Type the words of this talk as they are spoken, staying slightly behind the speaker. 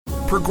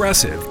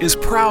Progressive is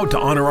proud to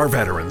honor our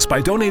veterans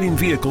by donating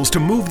vehicles to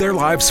move their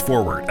lives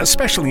forward,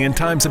 especially in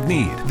times of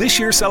need. This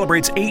year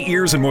celebrates 8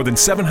 years and more than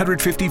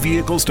 750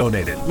 vehicles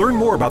donated. Learn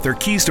more about their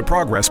Keys to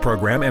Progress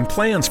program and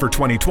plans for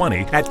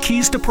 2020 at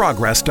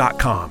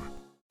keystoprogress.com.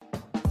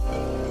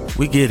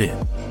 We get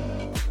it.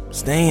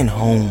 Staying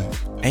home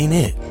ain't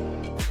it.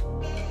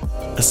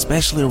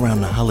 Especially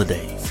around the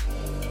holidays.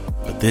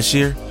 But this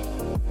year,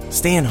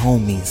 staying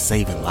home means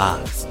saving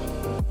lives.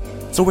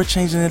 So we're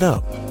changing it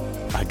up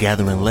by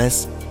gathering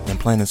less and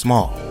planning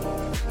small.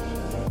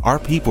 Our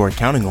people are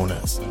counting on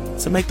us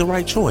to make the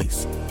right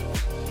choice.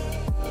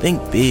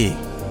 Think big,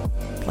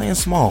 plan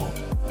small.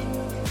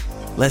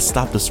 Let's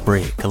stop the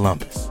spread,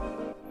 Columbus.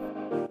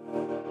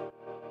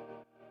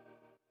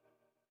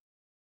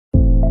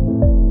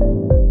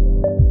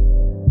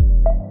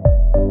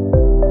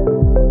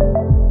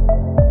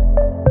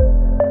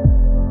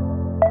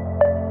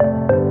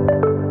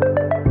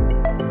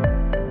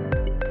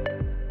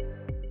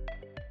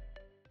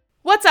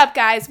 What's up,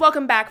 guys?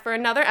 Welcome back for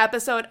another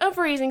episode of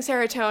Raising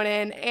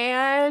Serotonin.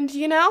 And,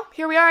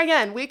 here we are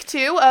again, week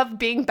 2 of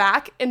being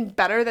back and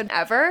better than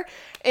ever.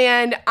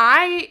 And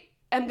I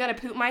am going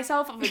to poop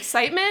myself of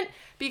excitement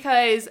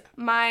because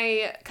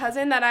my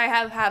cousin that I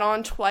have had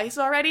on twice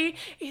already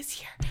is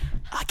here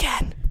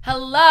again.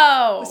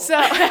 Hello! So,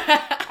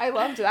 I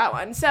loved that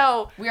one.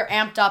 So, we're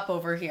amped up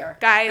over here.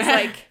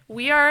 Guys,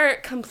 we are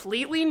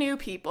completely new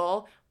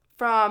people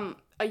from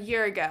a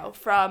year ago,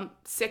 from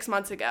 6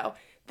 months ago.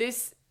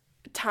 This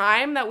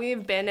time that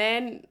we've been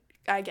in,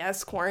 I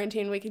guess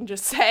quarantine we can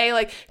just say,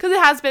 because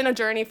it has been a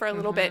journey for a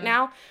little bit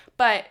now,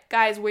 but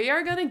guys, we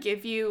are going to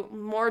give you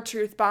more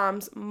truth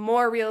bombs,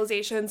 more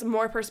realizations,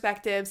 more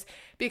perspectives,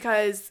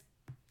 because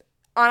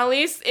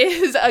Annalise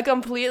is a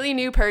completely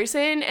new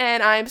person,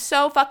 and I'm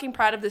so fucking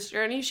proud of this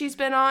journey she's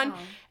been on,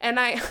 and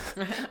I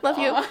love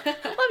you,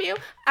 love you.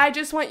 I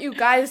just want you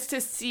guys to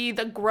see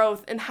the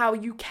growth and how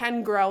you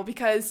can grow,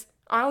 because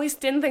Annalise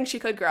didn't think she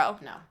could grow.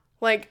 No.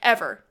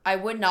 Ever. I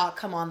would not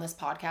come on this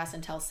podcast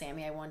and tell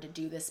Sammy I wanted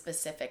to do this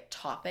specific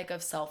topic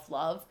of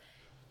self-love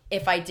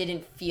if I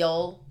didn't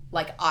feel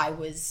like I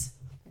was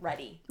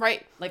ready.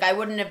 Right. I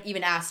wouldn't have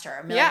even asked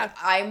her.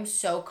 I'm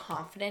so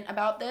confident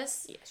about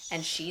this. Yes.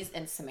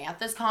 And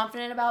Samantha's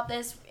confident about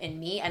this, in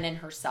me and in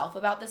herself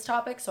about this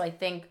topic. So I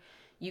think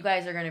you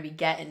guys are going to be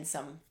getting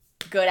some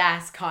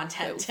good-ass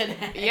content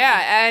today.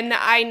 Yeah, and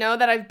I know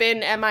that I've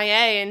been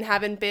MIA and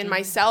haven't been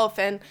myself,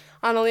 and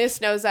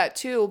Annalise knows that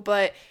too,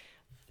 but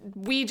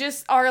we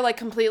just are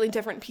completely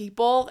different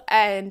people,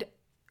 and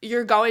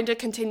you're going to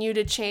continue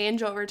to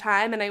change over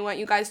time, and I want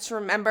you guys to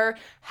remember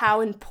how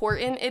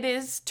important it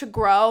is to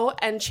grow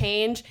and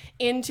change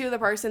into the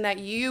person that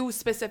you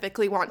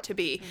specifically want to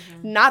be.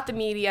 Not the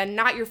media,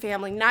 not your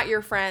family, not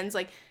your friends.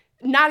 I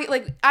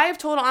have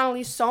told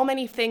Annalise so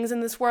many things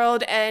in this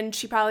world, and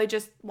she probably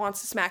just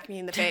wants to smack me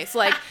in the face.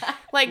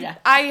 Yeah.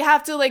 I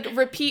have to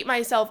repeat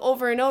myself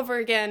over and over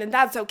again, and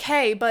that's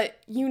okay, but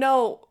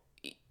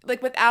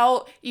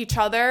without each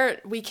other,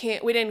 we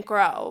didn't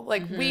grow.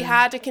 We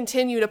had to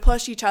continue to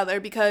push each other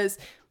because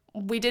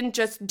we didn't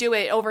just do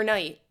it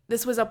overnight.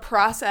 This was a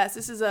process.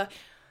 This is a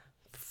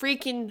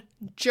freaking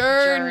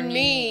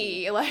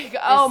journey.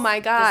 Oh my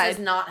God. This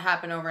does not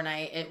happen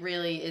overnight. It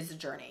really is a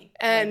journey.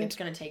 And it's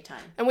going to take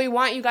time. And we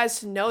want you guys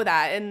to know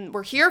that. And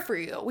we're here for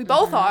you. We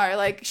both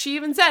are. She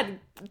even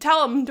said,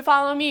 tell them to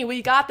follow me.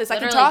 We got this.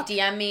 Literally, I can talk.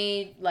 DM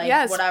me,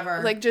 yes,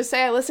 whatever. Just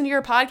say, I listen to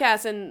your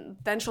podcast. And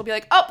then she'll be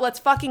like, oh, let's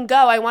fucking go.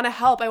 I want to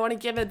help. I want to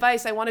give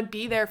advice. I want to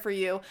be there for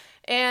you.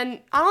 And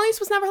Annalise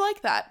was never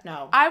like that.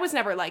 No. I was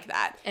never like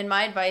that. And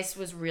my advice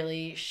was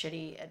really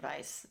shitty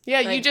advice. Yeah,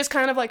 you just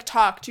kind of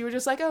talked. You were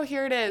just oh,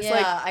 here it is.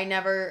 Yeah, I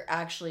never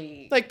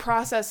actually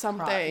process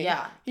something.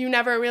 Yeah. You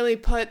never really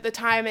put the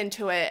time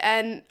into it.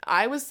 And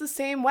I was the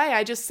same way.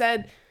 I just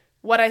said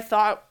what I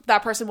thought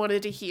that person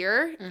wanted to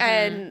hear.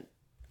 And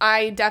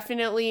I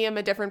definitely am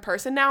a different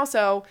person now.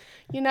 So,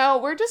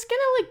 we're just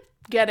going to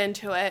get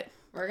into it.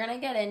 We're going to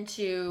get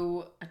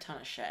into a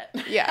ton of shit.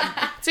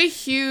 Yeah. It's a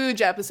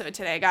huge episode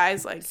today,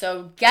 guys.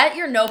 So get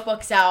your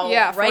notebooks out.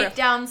 Yeah, write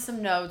down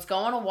some notes. Go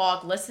on a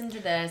walk. Listen to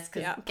this.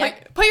 Yeah.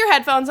 Put your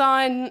headphones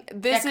on.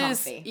 Get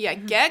comfy.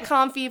 Get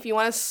comfy. If you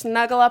want to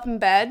snuggle up in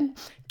bed,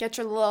 get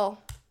your little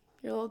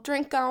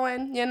drink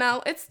going. We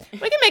can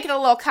make it a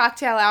little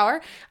cocktail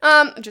hour.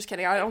 Just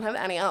kidding. I don't have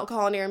any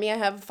alcohol near me. I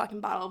have a fucking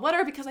bottle of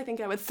water because I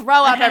think I would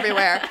throw up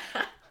everywhere.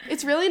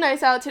 It's really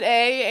nice out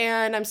today,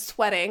 and I'm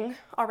sweating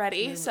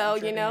already. So,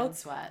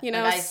 sweat.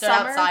 I stood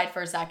outside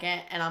for a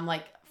second, and I'm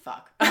like,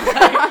 fuck.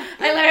 I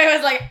literally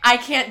was like, I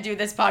can't do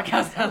this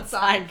podcast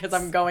outside because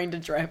I'm going to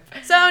drip.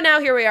 So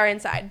now here we are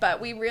inside, but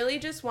we really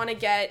just want to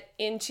get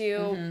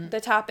into the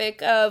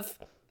topic of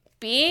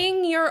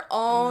being your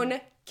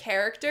own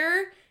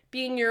character,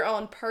 being your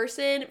own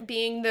person,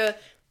 being the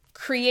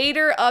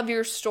creator of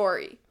your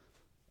story.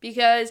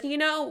 Because,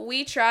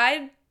 we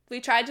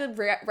tried to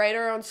write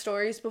our own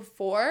stories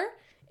before,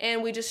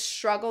 and we just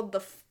struggled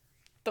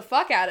the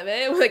fuck out of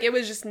it. It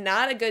was just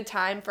not a good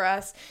time for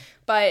us.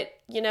 But,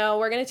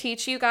 we're going to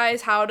teach you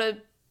guys how to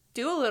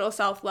do a little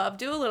self-love,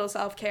 do a little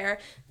self-care,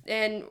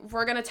 and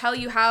we're going to tell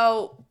you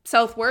how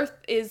self-worth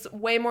is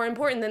way more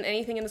important than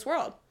anything in this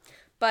world.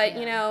 But,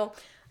 you know,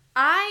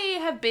 I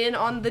have been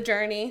on the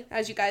journey,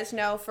 as you guys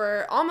know,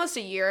 for almost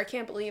a year. I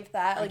can't believe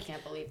that. I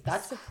can't believe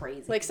that's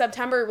crazy. Like,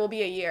 September will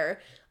be a year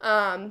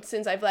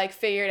since I've, like,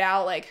 figured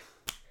out, like,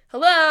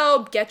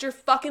 hello, get your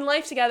fucking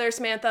life together,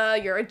 Samantha.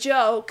 You're a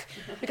joke.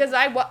 Because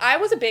I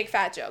was a big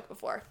fat joke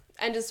before.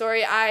 End of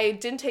story. I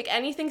didn't take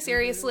anything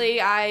seriously.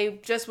 I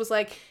just was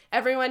like,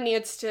 everyone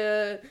needs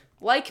to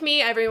like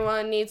me.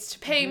 Everyone needs to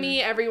pay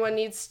me. Everyone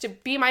needs to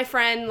be my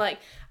friend. Like,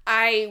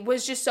 I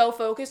was just so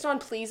focused on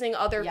pleasing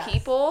other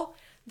people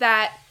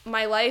that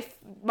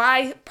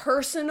my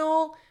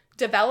personal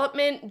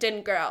development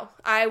didn't grow.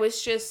 I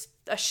was just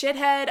a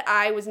shithead.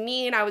 I was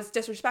mean. I was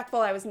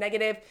disrespectful. I was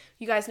negative.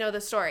 You guys know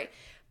the story.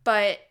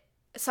 But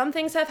some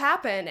things have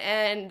happened,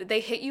 and they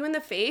hit you in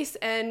the face,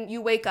 and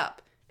you wake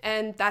up.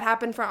 And that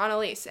happened for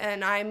Annalise,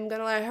 and I'm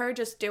gonna let her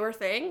just do her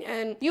thing.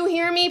 And you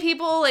hear me,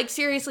 people? Like,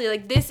 seriously,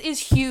 like, this is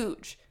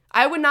huge.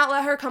 I would not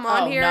let her come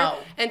on here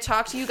and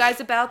talk to you guys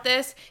about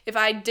this if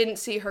I didn't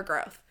see her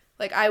growth.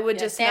 Like, I would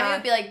just Sammy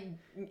would be like,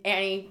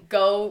 Annie,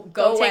 go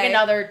take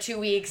another 2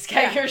 weeks,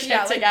 get your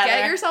shit together.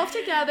 Get yourself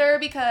together,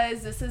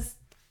 because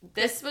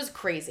this was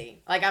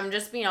crazy. Like, I'm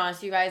just being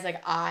honest with you guys.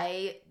 Like,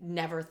 I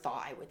never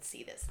thought I would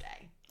see this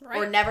day. Right.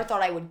 Or never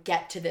thought I would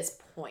get to this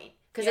point.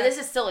 Because this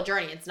is still a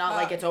journey. It's not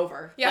like it's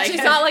over. Yeah, like,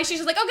 she's not like, she's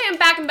just like, okay, I'm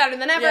back and better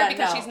than ever,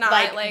 because she's not.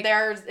 Like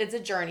it's a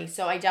journey.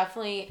 So I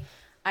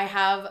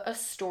have a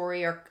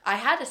story, or I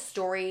had a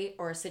story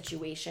or a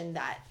situation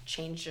that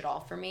changed it all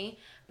for me.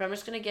 But I'm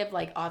just going to give,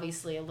 like,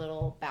 obviously a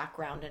little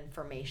background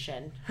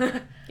information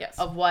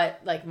of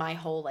what, like, my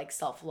whole, like,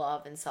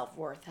 self-love and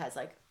self-worth has,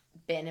 like,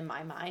 been in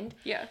my mind.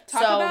 Yeah.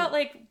 Talk about,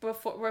 like,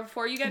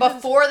 before you get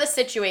before the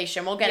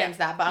situation. We'll get into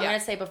that, but I'm going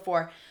to say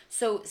before.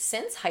 So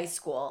since high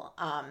school,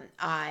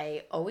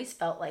 I always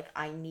felt like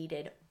I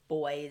needed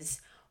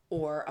boys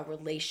or a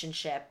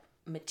relationship,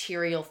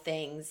 material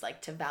things,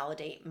 like, to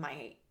validate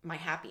my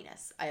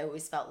happiness. I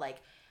always felt like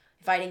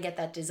if I didn't get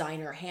that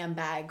designer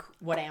handbag,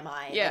 what am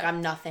I? Yeah. Like,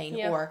 I'm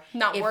nothing, or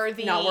not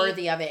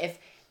worthy of it.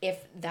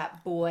 If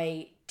that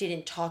boy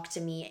didn't talk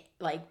to me,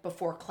 like,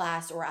 before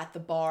class or at the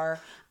bar,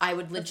 I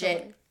would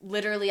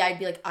literally, I'd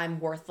be like, I'm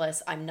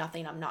worthless. I'm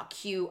nothing. I'm not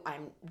cute.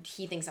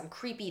 He thinks I'm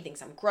creepy. He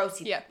thinks I'm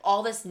gross.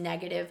 All this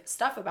negative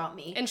stuff about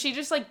me. And she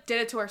just, like,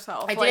 did it to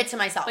herself. I did it to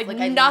myself. Like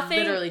I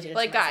literally did it to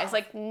myself. Guys,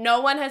 like,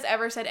 no one has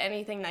ever said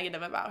anything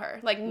negative about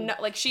her. Like, no,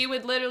 like, she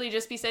would literally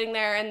just be sitting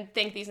there and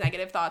think these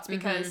negative thoughts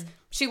because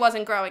she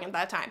wasn't growing at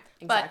that time.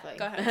 Exactly. But,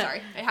 go ahead.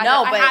 Sorry.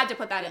 I had to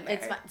put that in there.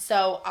 It's fine.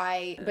 So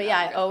I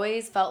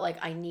always felt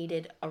like I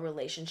needed a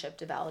relationship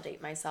to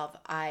validate myself.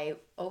 I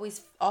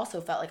always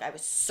also felt like I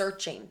was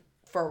searching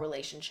for a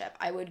relationship.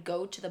 I would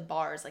go to the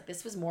bars. Like,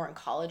 this was more in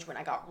college when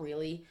I got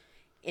really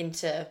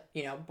into,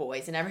 you know,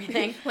 boys and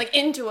everything. Like,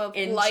 into a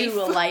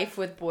life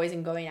with boys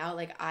and going out.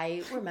 Like,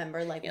 I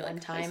remember, like, one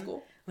time,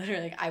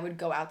 literally, like, I would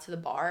go out to the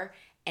bar,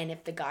 and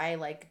if the guy,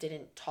 like,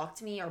 didn't talk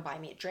to me or buy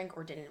me a drink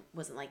or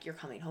wasn't like, you're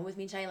coming home with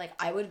me tonight, like,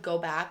 I would go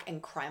back and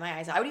cry my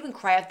eyes out. I would even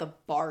cry at the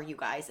bar, you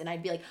guys, and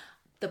I'd be like,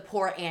 the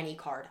poor Annie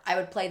card. I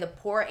would play the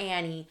poor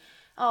Annie.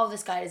 Oh,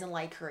 this guy doesn't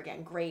like her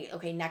again. Great.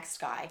 Okay, next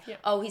guy. Yeah.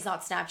 Oh, he's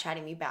not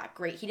Snapchatting me back.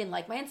 Great. He didn't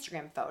like my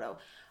Instagram photo.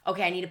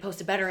 Okay, I need to post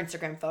a better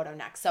Instagram photo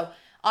next. So,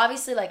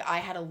 obviously, like, I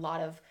had a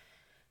lot of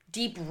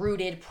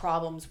deep-rooted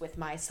problems with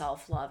my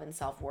self-love and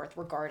self-worth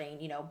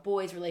regarding, you know,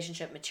 boys,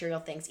 relationship, material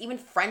things, even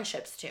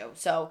friendships, too.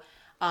 So,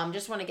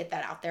 just want to get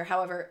that out there.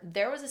 However,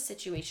 there was a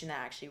situation that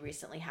actually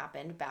recently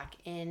happened back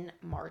in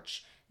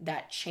March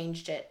that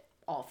changed it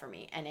all for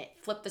me, and it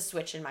flipped the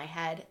switch in my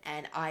head,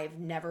 and I've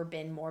never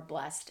been more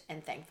blessed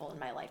and thankful in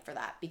my life for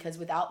that, because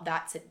without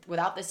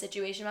this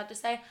situation I'm about to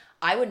say,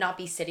 I would not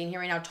be sitting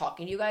here right now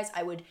talking to you guys.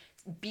 I would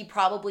be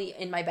probably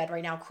in my bed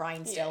right now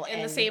crying still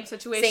in the same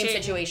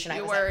situation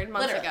I was were in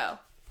months ago.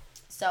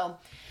 So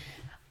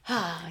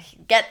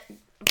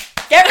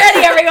Get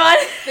ready, everyone.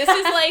 This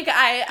is like,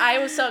 I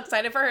was so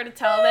excited for her to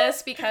tell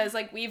this, because,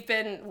 like, we've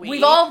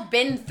all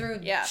been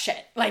through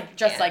shit, like,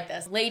 just like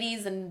this.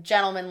 Ladies and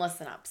gentlemen,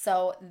 listen up.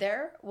 So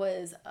there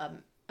was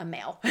a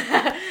male.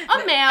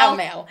 A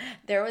male.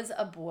 There was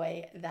a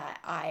boy that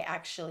I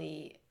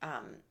actually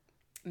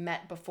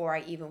met before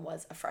I even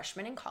was a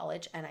freshman in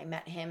college, and I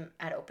met him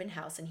at open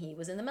house, and he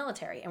was in the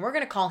military, and we're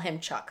gonna call him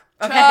Chuck.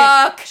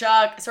 Okay?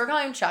 Chuck. So we're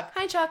calling him Chuck.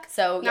 Hi, Chuck.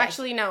 So yeah.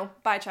 Actually, no.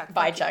 Bye, Chuck.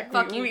 Bye, Chuck.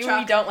 Fuck you, Chuck.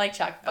 We don't like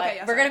Chuck,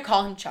 but we're gonna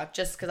call him Chuck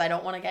just because I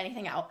don't want to get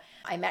anything out.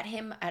 I met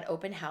him at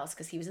open house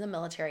because he was in the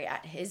military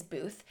at his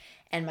booth,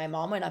 and my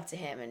mom went up to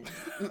him, and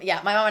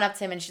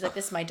she's like,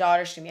 "This is my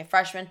daughter. She's gonna be a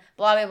freshman."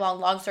 Blah blah blah.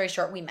 Long story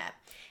short, we met.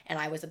 And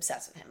I was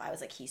obsessed with him. I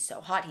was like, he's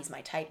so hot. He's my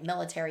type.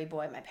 Military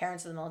boy. My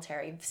parents are the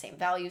military. Same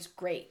values.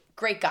 Great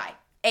guy.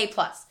 A+.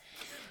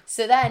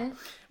 So then...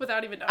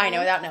 Without even knowing. I know,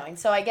 without knowing.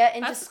 So I get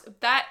into...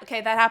 That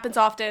happens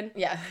often.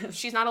 Yeah.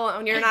 She's not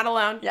alone. You're not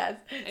alone. Yes.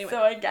 Anyway.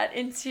 So I get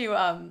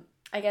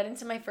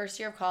into my first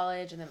year of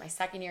college and then my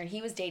second year. And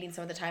he was dating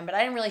some of the time, but I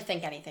didn't really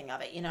think anything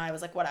of it. You know, I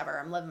was like, whatever.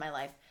 I'm living my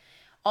life.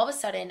 All of a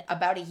sudden,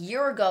 about a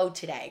year ago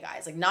today,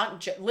 guys, like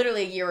not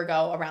literally a year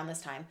ago around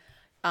this time,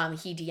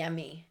 he DM'd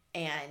me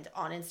and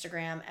on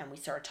Instagram, and we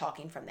started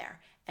talking from there.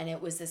 And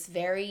it was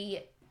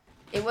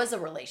it was a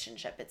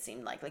relationship, it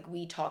seemed like. Like,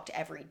 we talked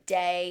every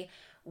day.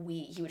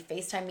 He would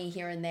FaceTime me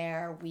here and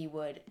there. We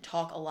would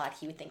talk a lot.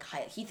 He would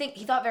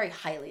he thought very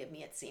highly of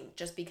me, it seemed,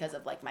 just because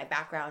of like my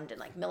background and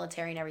like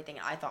military and everything.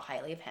 And I thought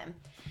highly of him.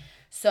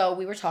 So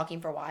we were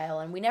talking for a while,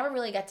 and we never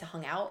really got to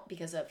hang out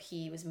because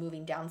he was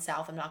moving down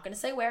south. I'm not going to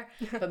say where,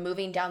 but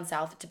moving down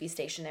south to be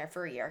stationed there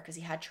for a year because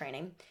he had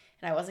training,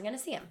 and I wasn't going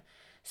to see him.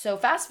 So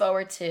fast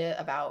forward to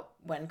about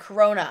when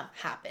Corona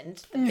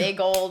happened, the big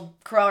old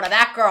Corona,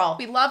 that girl.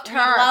 We loved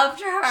her.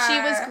 She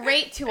was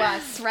great to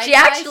us, right? She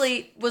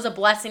actually was a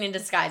blessing in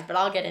disguise, but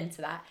I'll get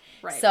into that.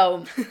 Right.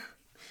 So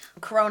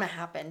Corona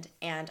happened,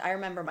 and I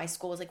remember my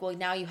school was like, well,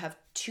 now you have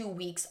 2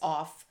 weeks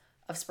off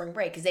of spring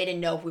break because they didn't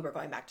know if we were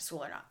going back to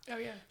school or not. Oh,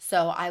 yeah.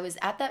 So I was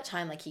at that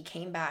time, like, he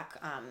came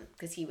back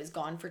because he was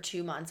gone for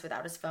 2 months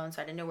without his phone, so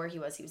I didn't know where he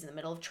was. He was in the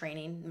middle of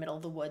training, middle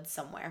of the woods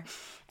somewhere.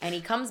 And he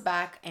comes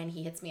back, and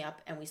he hits me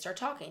up, and we start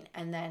talking.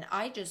 And then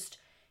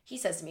he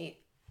says to me,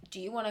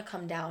 do you want to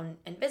come down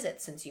and visit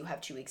since you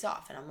have 2 weeks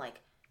off? And I'm like,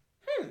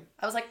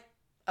 I was like,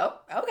 oh,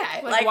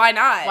 okay. Like, why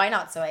not? Why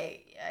not? So I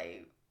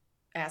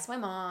asked my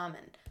mom,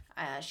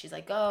 and she's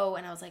like, go.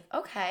 And I was like,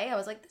 okay. I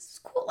was like, this is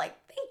cool. Like,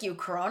 thank you,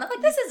 Corona.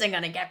 Like, this isn't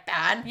going to get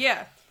bad.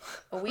 Yeah.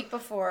 A week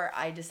before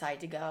I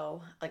decide to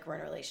go, like, we're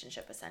in a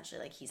relationship,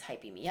 essentially. Like, he's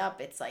hyping me up.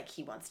 It's like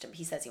he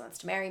says he wants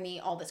to marry me,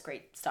 all this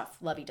great stuff,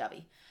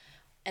 lovey-dovey.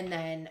 And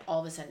then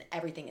all of a sudden,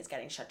 everything is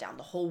getting shut down.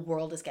 The whole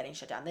world is getting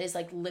shut down. That is,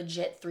 like,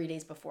 legit 3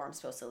 days before I'm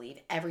supposed to leave.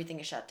 Everything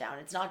is shut down.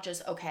 It's not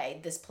just, okay,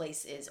 this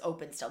place is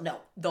open still. No,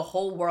 the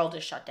whole world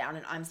is shut down,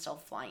 and I'm still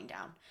flying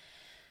down.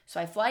 So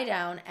I fly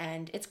down,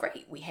 and it's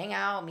great. We hang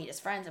out, meet as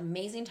friends,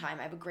 amazing time.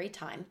 I have a great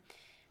time.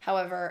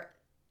 However,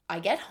 I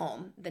get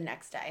home the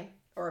next day,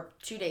 or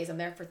 2 days. I'm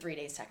there for 3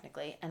 days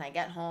technically. And I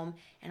get home,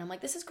 and I'm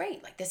like, this is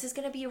great. Like, this is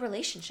going to be a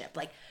relationship.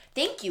 Like,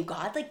 thank you,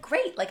 God. Like,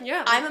 great. Like,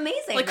 yeah. I'm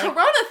amazing. Like,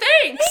 Corona,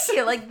 thanks. Thank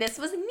you. Like, this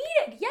was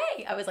needed.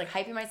 Yay. I was, like,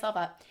 hyping myself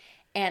up.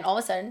 And all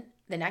of a sudden,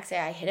 the next day,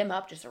 I hit him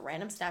up, just a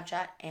random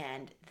Snapchat,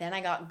 and then I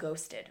got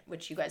ghosted,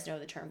 which you guys know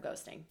the term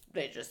ghosting.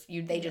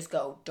 They just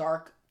go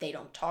dark. They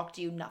don't talk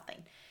to you,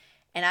 nothing.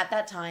 And at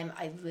that time,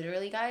 I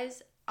literally,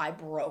 guys, I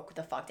broke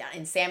the fuck down.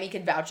 And Sammy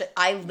could vouch it.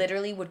 I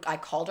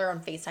called her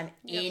on FaceTime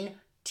in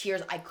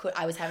tears.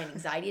 I was having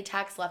anxiety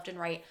attacks left and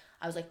right.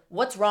 I was like,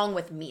 what's wrong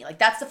with me? Like,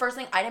 that's the first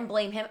thing. I didn't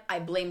blame him. I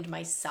blamed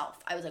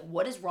myself. I was like,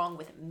 what is wrong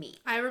with me?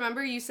 I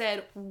remember you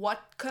said,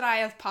 what could I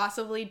have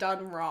possibly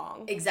done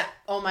wrong? Exactly.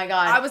 Oh my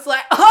God. I was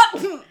like,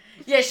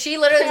 yeah, she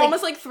literally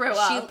almost like threw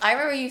up. I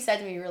remember you said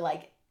to me, you were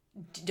like,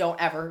 don't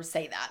ever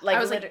say that. Like, I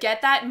was like,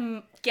 get that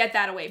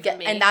away from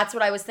me. And that's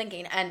what I was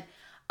thinking. And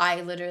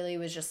I literally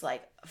was just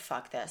like,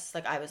 fuck this.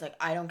 Like, I was like,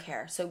 I don't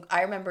care. So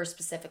I remember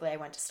specifically I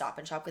went to Stop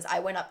and Shop because I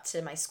went up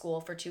to my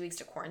school for 2 weeks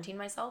to quarantine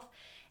myself.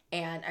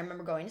 And I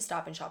remember going to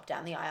Stop and Shop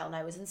down the aisle, and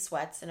I was in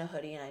sweats and a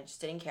hoodie, and I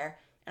just didn't care.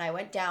 And I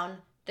went down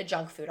the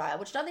junk food aisle,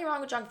 which nothing wrong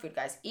with junk food,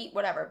 guys. Eat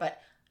whatever.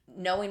 But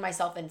knowing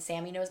myself, and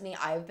Sammy knows me,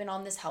 I've been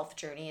on this health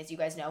journey, as you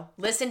guys know.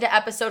 Listen to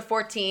episode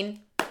 14.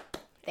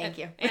 Thank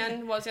you.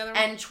 And what was the other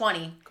one? And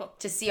 20. Cool.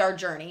 To see our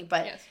journey.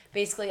 But yes.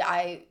 Basically,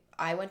 I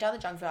went down the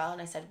junk food aisle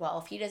and I said, well,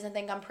 if he doesn't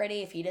think I'm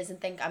pretty, if he doesn't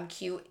think I'm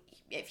cute,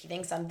 if he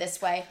thinks I'm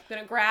this way, I'm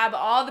going to grab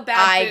all the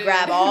bad food. I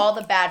grab all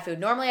the bad food.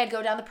 Normally, I'd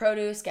go down the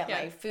produce, get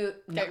my food.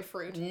 Get your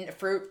fruit.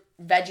 Fruit,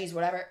 veggies,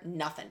 whatever.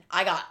 Nothing.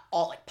 I got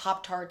all, like,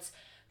 Pop-Tarts,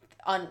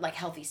 like,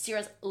 healthy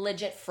cereals,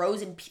 legit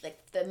frozen,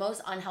 like, the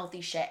most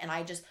unhealthy shit. And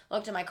I just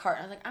looked at my cart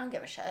and I was like, I don't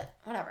give a shit.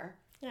 Whatever.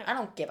 Yeah. I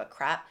don't give a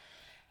crap.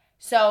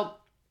 So,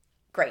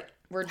 great.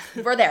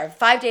 We're there.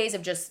 5 days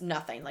of just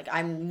nothing. Like,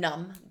 I'm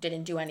numb.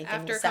 Didn't do anything.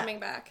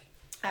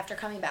 After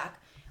coming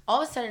back,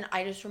 all of a sudden,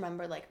 I just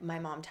remember, like, my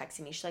mom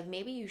texting me. She's like,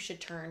 maybe you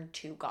should turn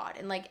to God.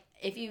 And, like,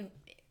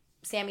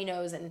 Sammy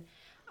knows, and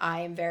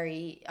I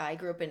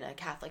grew up in a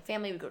Catholic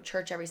family. We go to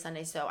church every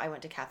Sunday, so I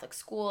went to Catholic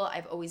school.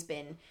 I've always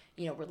been,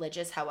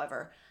 religious.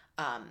 However,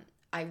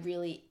 I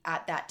really,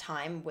 at that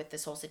time with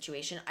this whole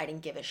situation, I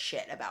didn't give a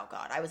shit about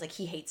God. I was like,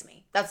 he hates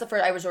me. That's the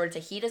first I resorted to.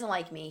 He doesn't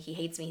like me. He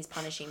hates me. He's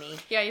punishing me.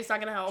 Yeah, he's not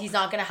going to help. He's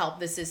not going to help.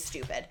 This is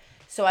stupid.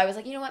 So I was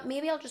like, you know what?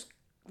 Maybe I'll just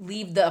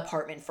leave the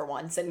apartment for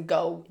once and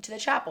go to the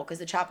chapel because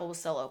the chapel was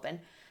still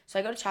open. So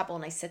I go to chapel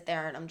and I sit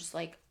there and I'm just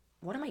like,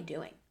 what am I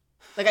doing?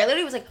 Like, I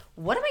literally was like,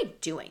 what am I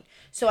doing?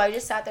 So I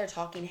just sat there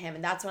talking to him,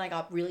 and that's when I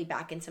got really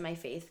back into my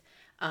faith.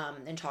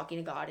 And talking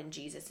to God and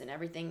Jesus and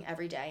everything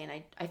every day.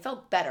 And I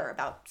felt better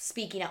about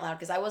speaking out loud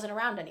because I wasn't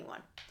around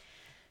anyone.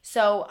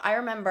 So I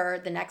remember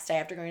the next day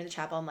after going to the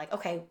chapel, I'm like,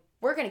 okay,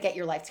 we're going to get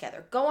your life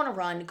together. Go on a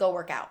run, go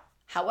work out.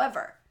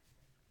 However,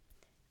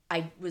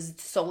 I was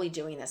solely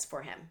doing this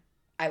for him.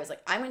 I was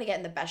like, I'm going to get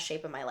in the best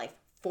shape of my life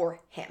for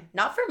him,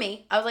 not for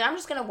me. I was like, I'm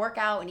just going to work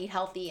out and eat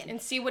healthy. And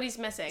see what he's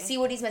missing.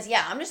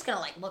 Yeah, I'm just going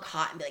to, like, look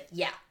hot and be like,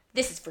 yeah.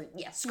 This is for,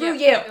 screw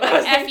you.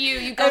 Like, F you,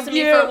 you go to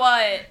me for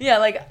what? Yeah,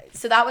 like,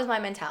 so that was my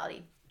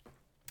mentality.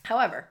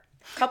 However,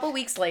 a couple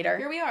weeks later.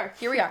 Here we are.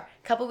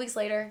 A couple weeks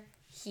later,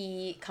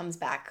 he comes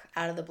back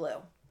out of the blue.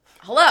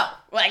 Hello.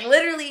 Like,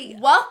 literally.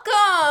 Welcome.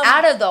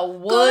 Out of the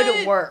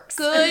woodworks.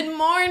 Good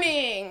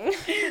morning.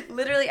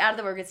 Literally out of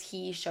the woodworks,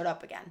 he showed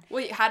up again.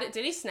 Wait,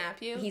 did he snap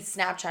you? He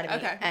Snapchatted me.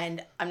 Okay.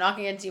 And I'm not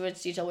going to get into too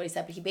much detail what he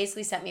said, but he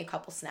basically sent me a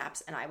couple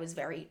snaps, and I was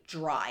very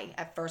dry.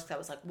 At first, I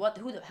was like, what?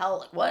 Who the hell?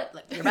 Like, what?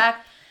 Like, you're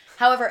back?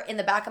 However, in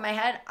the back of my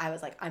head, I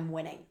was like, I'm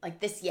winning. Like,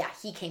 this, yeah,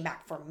 he came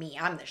back for me.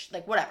 I'm the,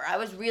 like, whatever. I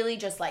was really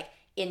just, like,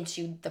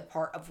 into the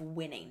part of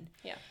winning.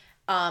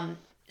 Yeah.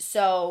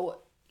 So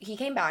he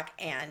came back,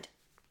 and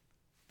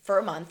for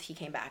a month, he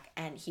came back,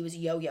 and he was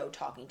yo-yo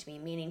talking to me,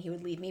 meaning he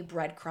would leave me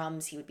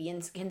breadcrumbs. He would be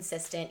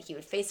inconsistent. He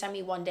would FaceTime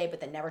me one day,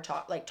 but then never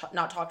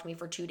not talk to me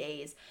for 2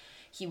 days.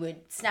 He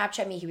would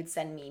Snapchat me. He would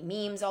send me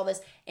memes, all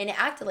this, and it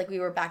acted like we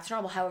were back to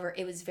normal. However,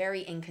 it was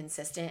very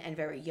inconsistent and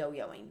very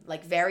yo-yoing,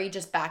 like very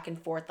just back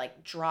and forth,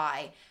 like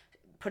dry,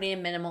 putting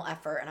in minimal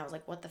effort. And I was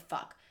like, what the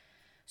fuck?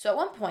 So at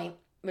one point,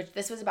 which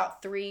this was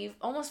about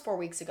almost 4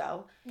 weeks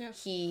ago,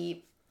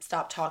 he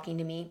stopped talking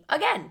to me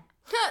again.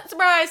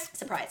 Surprise.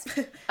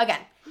 Again.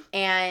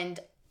 And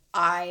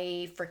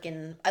I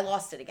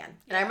lost it again.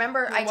 And I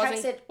remember I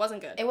texted.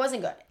 Wasn't good. It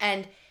wasn't good.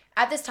 And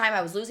at this time,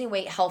 I was losing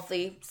weight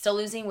healthy, still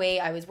losing weight.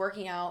 I was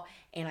working out,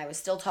 and I was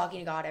still talking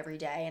to God every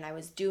day, and I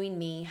was doing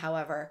me.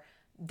 However,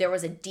 there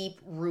was a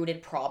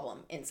deep-rooted problem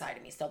inside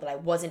of me still that I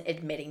wasn't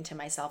admitting to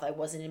myself. I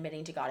wasn't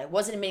admitting to God. I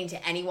wasn't admitting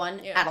to anyone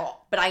at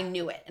all. But I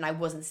knew it, and I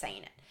wasn't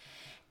saying it.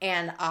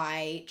 And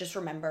I just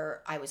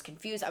remember I was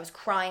confused. I was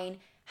crying.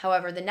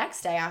 However, the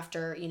next day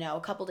after, a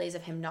couple days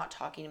of him not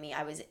talking to me,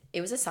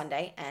 it was a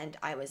Sunday, and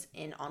I was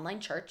in online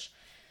church,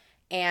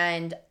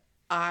 and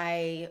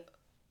I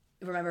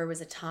remember it was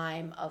a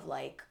time of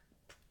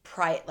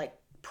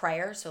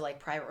prayer, so like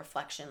private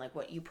reflection, like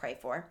what you pray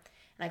for.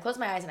 And I closed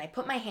my eyes and I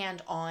put my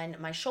hand on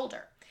my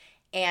shoulder.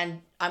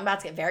 And I'm about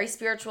to get very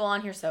spiritual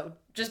on here, so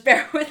just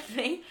bear with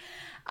me.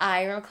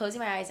 I remember closing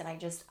my eyes and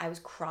I was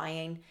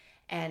crying.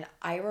 And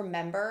I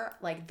remember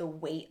like the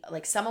weight,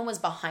 like someone was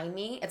behind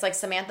me. It's like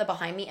Samantha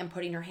behind me and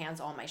putting her hands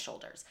on my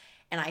shoulders.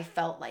 And I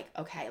felt like,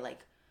 okay, like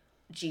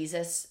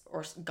Jesus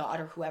or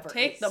God or whoever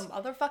take the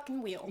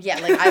motherfucking wheel. Yeah,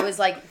 like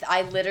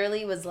I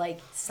literally was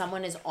like,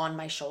 someone is on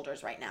my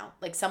shoulders right now.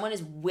 Like someone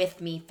is with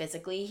me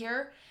physically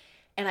here.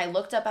 And I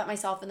looked up at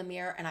myself in the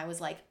mirror and I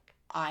was like,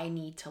 I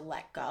need to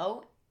let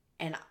go.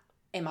 And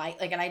and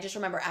I just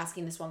remember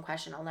asking this one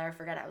question. I'll never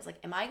forget. I was like,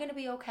 am I going to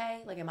be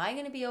okay? Like, am I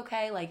going to be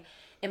okay? Like,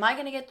 am I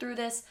going to get through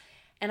this?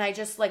 And I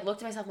just like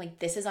looked at myself like,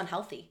 this is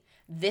unhealthy.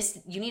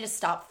 You need to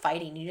stop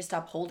fighting. You need to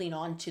stop holding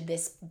on to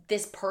this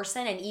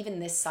person and even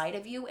this side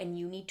of you, and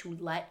you need to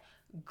let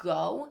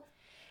go.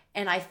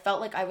 And I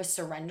felt like I was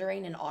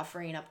surrendering and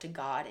offering up to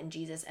God and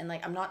Jesus. And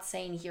like, I'm not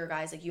saying here,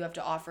 guys, like you have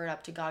to offer it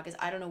up to God because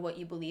I don't know what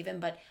you believe in,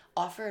 but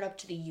offer it up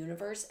to the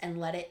universe and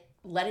let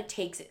it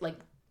take it, like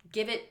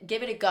give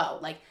it a go.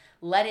 Like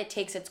let it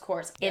take its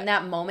course. Yeah. In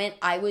that moment,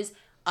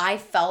 I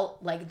felt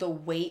like the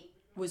weight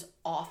was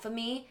off of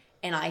me.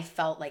 And I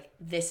felt like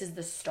this is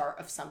the start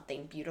of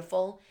something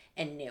beautiful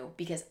and new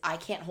because I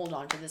can't hold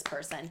on to this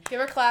person. Give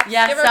her claps.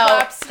 Yeah, give her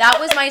claps.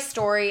 That was my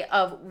story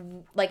of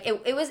like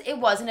it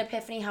was an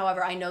epiphany.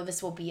 However, I know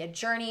this will be a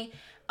journey.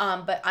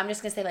 But I'm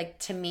just gonna say, like,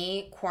 to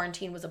me,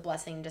 quarantine was a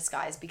blessing in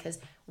disguise because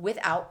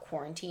without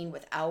quarantine,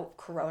 without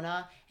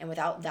Corona, and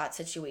without that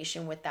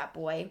situation with that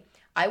boy,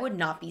 I would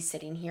not be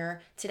sitting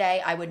here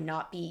today. I would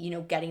not be,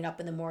 getting up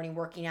in the morning,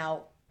 working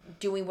out,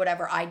 doing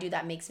whatever I do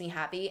that makes me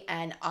happy.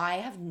 And I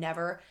have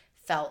never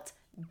felt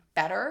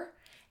better.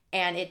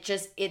 And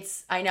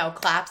I know,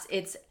 claps.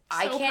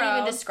 I can't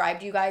even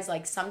describe to you guys,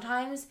 like,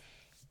 sometimes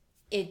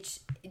it's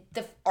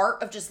the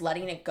art of just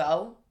letting it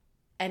go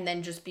and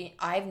then just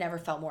I've never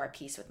felt more at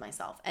peace with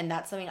myself. And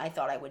that's something I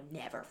thought I would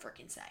never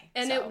freaking say.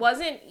 And it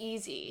wasn't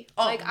easy.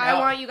 Oh, like, no. I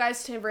want you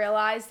guys to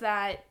realize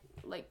that,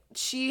 like,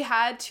 she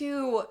had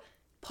to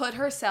put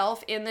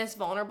herself in this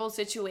vulnerable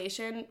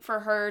situation for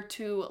her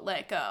to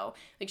let go.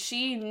 Like,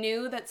 she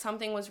knew that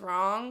something was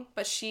wrong,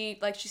 but she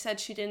said,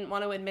 she didn't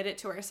want to admit it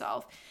to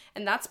herself.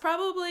 And that's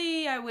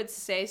probably, I would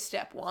say,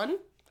 step one.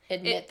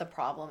 Admit the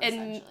problem,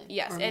 essentially.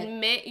 Yes,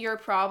 admit your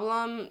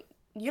problem.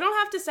 You don't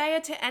have to say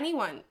it to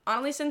anyone.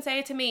 Annalise didn't say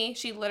it to me.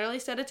 She literally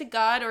said it to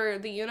God or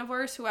the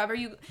universe, whoever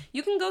you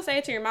can go say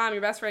it to your mom,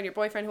 your best friend, your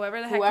boyfriend,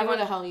 whoever the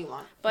hell you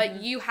want.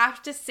 But you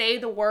have to say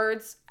the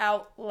words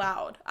out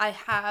loud. I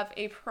have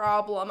a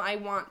problem. I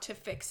want to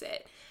fix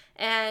it.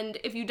 And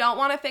if you don't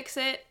want to fix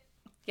it,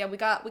 yeah, we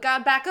got to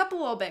back up a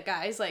little bit,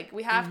 guys. Like,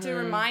 we have to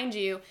remind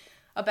you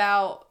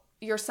about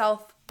your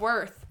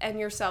self-worth and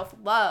your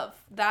self-love.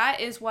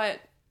 That is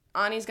what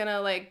Ani's going to,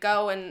 like,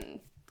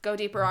 go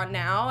deeper on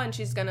now, and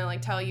she's gonna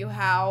like tell you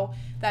how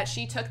that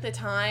she took the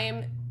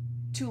time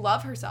to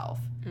love herself.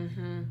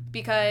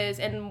 Because,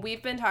 and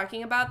we've been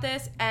talking about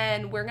this,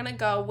 and we're gonna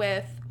go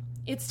with,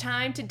 it's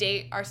time to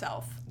date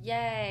ourselves.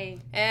 Yay.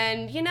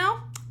 And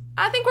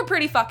I think we're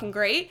pretty fucking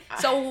great.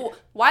 So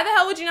why the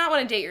hell would you not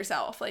want to date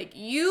yourself? Like,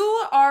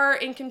 you are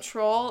in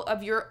control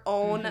of your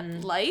own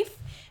life,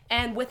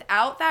 and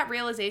without that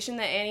realization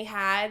that Annie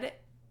had,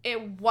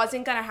 it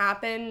wasn't gonna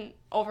happen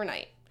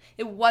overnight.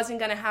 It wasn't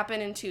going to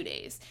happen in 2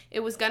 days. It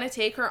was going to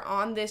take her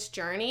on this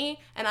journey,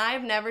 and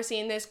I've never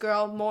seen this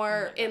girl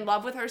more in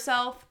love with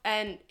herself,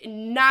 and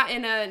not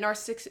in a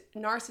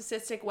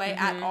narcissistic way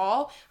at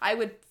all. I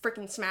would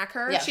freaking smack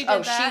her if she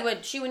did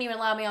that. She wouldn't even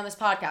allow me on this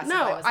podcast.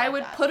 No, I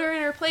would put her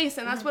in her place,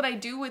 and that's what I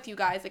do with you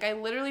guys. Like, I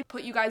literally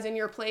put you guys in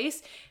your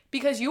place,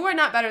 because you are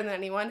not better than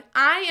anyone.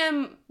 I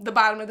am the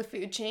bottom of the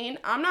food chain.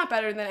 I'm not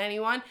better than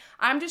anyone.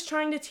 I'm just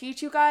trying to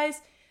teach you guys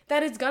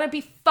that it's gonna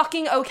be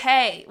fucking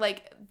okay.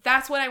 Like,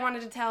 that's what I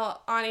wanted to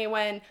tell Ani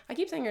when... I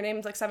keep saying your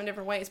names like 7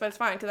 different ways, but it's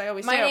fine, because I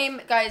always do. My name,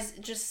 guys,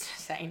 just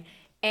saying.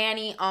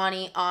 Annie,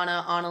 Ani,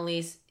 Anna,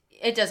 Annalise.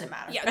 It doesn't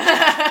matter. Yeah,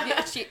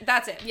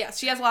 that's it. Yes,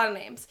 she has a lot of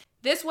names.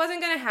 This wasn't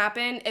gonna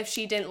happen if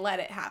she didn't let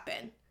it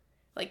happen.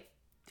 Like,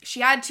 she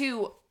had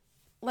to,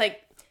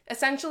 like...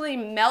 essentially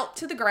melt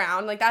to the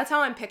ground. Like, that's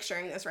how I'm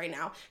picturing this right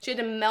now. She had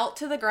to melt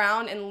to the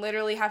ground and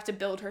literally have to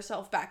build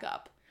herself back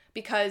up,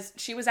 because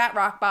she was at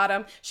rock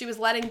bottom. She was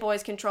letting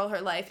boys control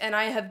her life, and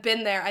I have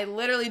been there. I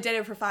literally did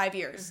it for 5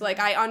 years. Like,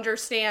 I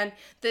understand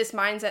this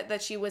mindset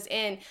that she was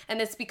in,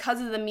 and it's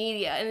because of the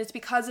media, and it's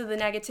because of the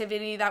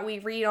negativity that we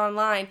read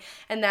online,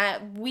 and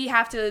that we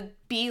have to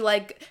be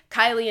like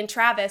Kylie and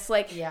Travis.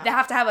 Like, they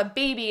have to have a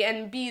baby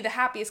and be the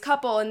happiest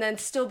couple and then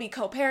still be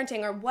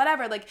co-parenting or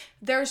whatever. Like,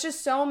 there's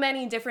just so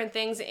many different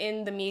things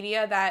in the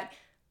media that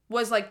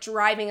was, like,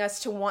 driving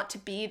us to want to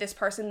be this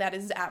person that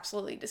is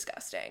absolutely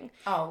disgusting.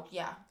 Oh,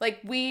 yeah.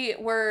 Like, we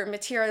were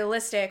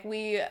materialistic.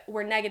 We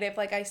were negative,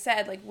 like I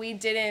said. Like, we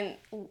didn't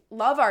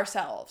love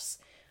ourselves.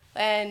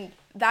 And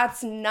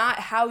that's not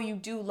how you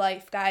do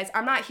life, guys.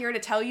 I'm not here to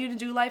tell you to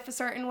do life a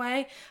certain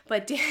way,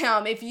 but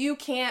damn, if you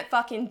can't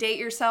fucking date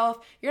yourself,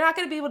 you're not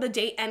going to be able to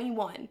date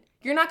anyone.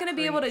 You're not going to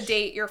be able to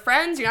date your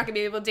friends. You're not going to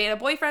be able to date a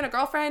boyfriend, a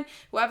girlfriend,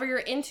 whoever you're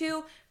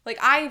into. Like,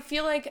 I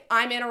feel like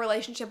I'm in a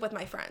relationship with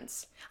my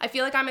friends. I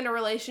feel like I'm in a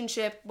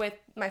relationship with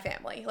my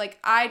family. Like,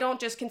 I don't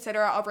just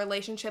consider a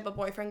relationship a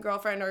boyfriend,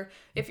 girlfriend, or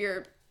if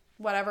you're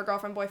whatever,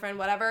 girlfriend, boyfriend,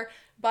 whatever.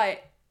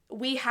 But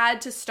we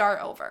had to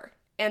start over.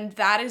 And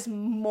that is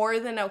more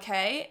than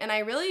okay. And I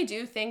really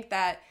do think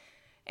that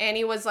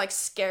Annie was, like,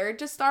 scared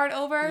to start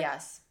over.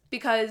 Yes.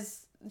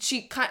 Because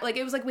she, like,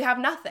 it was like we have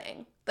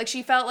nothing. Like,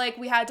 she felt like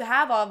we had to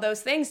have all of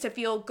those things to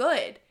feel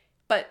good.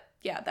 But,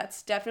 yeah,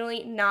 that's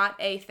definitely not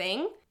a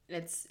thing.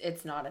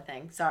 It's not a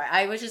thing. Sorry,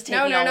 I was just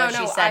taking what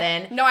she said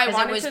in. No, I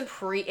wanted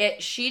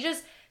to...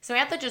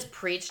 Samantha just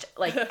preached,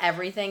 like,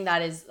 everything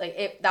that is,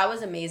 like, that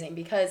was amazing,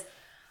 because,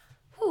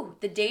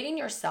 the dating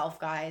yourself,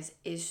 guys,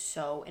 is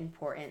so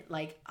important.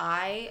 Like,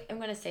 I am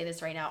going to say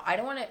this right now.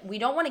 We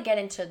don't want to get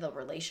into the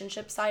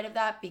relationship side of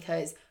that,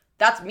 because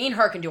that's, me and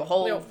her can do a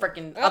whole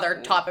freaking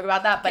other topic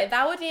about that. But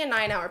that would be a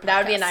 9-hour podcast. That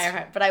would be a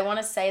 9-hour. But I want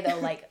to say, though,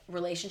 like,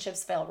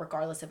 relationships fail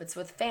regardless if it's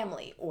with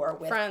family or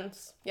with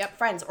friends. Yep.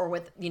 Friends, or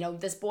with,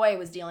 this boy I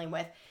was dealing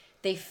with.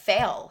 They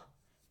fail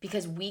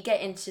because we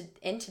get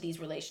into these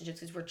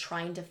relationships because we're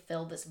trying to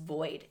fill this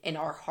void in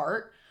our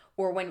heart.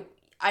 Or when,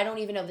 I don't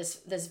even know,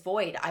 this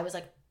void, I was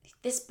like,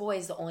 this boy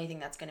is the only thing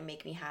that's going to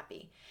make me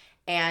happy.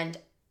 And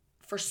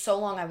for so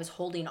long, I was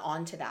holding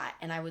on to that.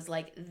 And I was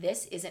like,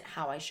 this isn't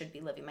how I should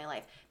be living my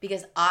life,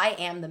 because I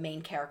am the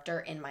main character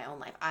in my own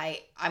life.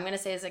 I'm going to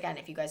say this again.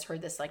 If you guys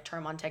heard this, like,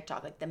 term on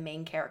TikTok, like, the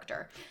main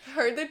character.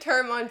 Heard the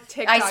term on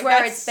TikTok. I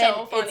swear, it's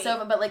so funny. It's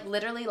so, but, like,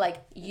 literally, like,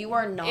 you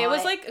are not. It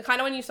was like,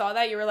 kind of when you saw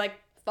that, you were like,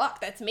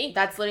 fuck, that's me.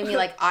 That's literally me.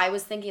 Like, I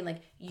was thinking,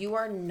 like, you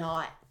are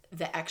not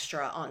the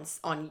extra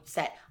on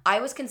set. I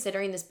was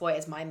considering this boy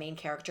as my main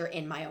character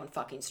in my own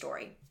fucking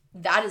story.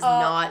 That is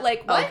not,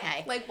 like, what?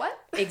 Okay. Like, what?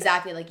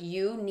 Exactly. Like,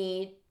 you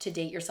need to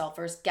date yourself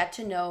first. Get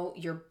to know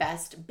your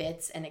best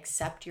bits and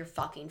accept your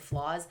fucking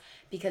flaws.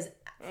 Because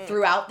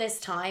throughout this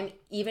time,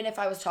 even if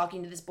I was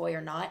talking to this boy or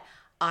not,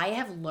 I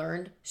have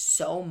learned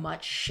so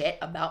much shit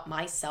about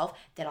myself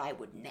that I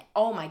would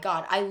oh my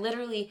God. I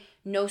literally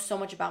know so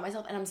much about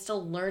myself, and I'm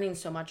still learning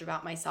so much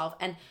about myself.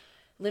 And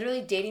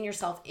literally dating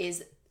yourself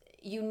is,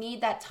 you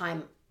need that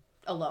time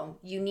alone.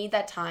 You need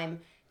that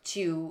time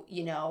to,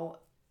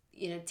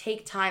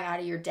 take time out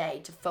of your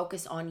day to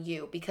focus on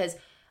you. Because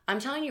I'm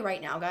telling you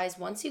right now, guys,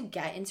 once you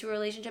get into a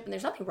relationship, and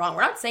there's nothing wrong.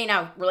 We're not saying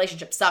how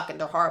relationships suck and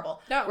they're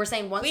horrible. No. We're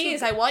saying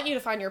I want you to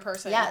find your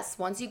person. Yes.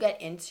 Once you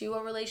get into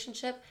a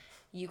relationship,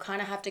 you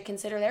kind of have to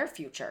consider their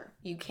future.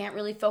 You can't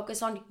really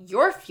focus on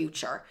your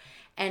future.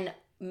 And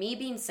me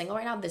being single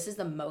right now, this is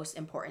the most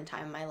important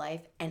time in my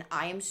life. And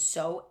I am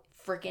so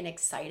freaking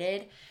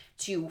excited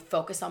to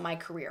focus on my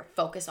career,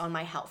 focus on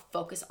my health,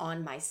 focus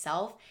on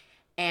myself.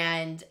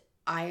 And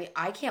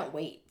I can't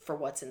wait for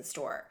what's in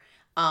store.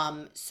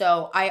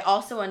 So I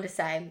also wanted to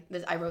say,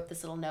 I wrote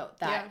this little note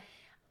that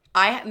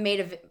I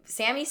made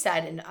Sammy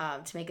said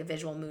to make a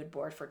visual mood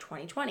board for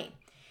 2020.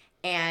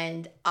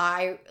 And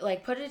I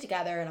put it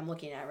together, and I'm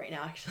looking at it right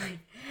now actually.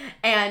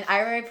 And I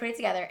already put it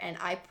together, and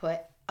I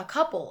put a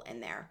couple in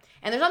there.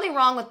 And there's nothing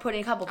wrong with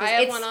putting a couple. I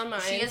have one on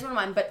mine. She has one on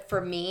mine, but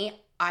for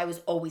me, I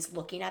was always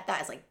looking at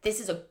that as like, this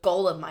is a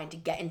goal of mine to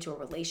get into a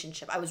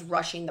relationship. I was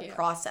rushing the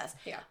process.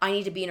 Yeah. I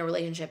need to be in a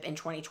relationship in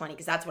 2020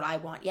 because that's what I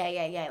want. Yeah.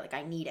 Like,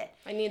 I need it.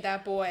 I need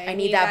that boy. I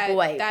need that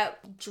boy.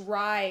 That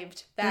drive,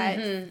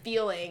 that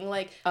feeling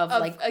like of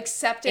like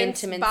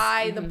acceptance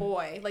by the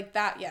boy. Like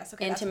that, yes.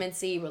 Okay.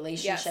 Intimacy,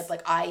 relationship. Yes.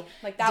 Like I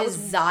that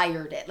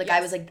desired it. Like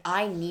I was like,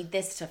 I need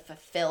this to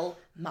fulfill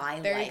my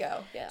life. There you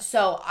go. Yeah.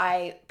 So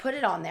I put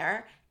it on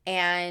there,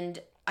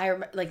 and I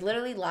like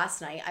literally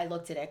last night I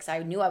looked at it because I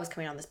knew I was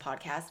coming on this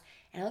podcast,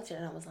 and I looked at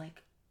it and I was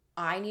like,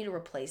 I need to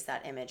replace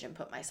that image and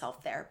put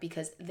myself there,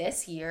 because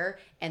this year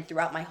and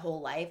throughout my whole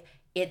life,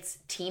 it's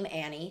Team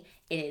Annie,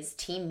 it is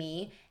Team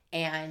me,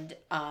 and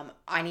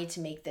I need to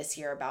make this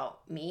year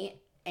about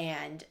me,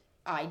 and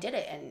I did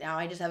it, and now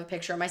I just have a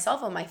picture of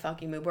myself on my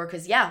fucking mood board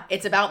because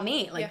it's about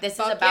me. Like this is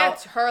about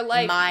it's her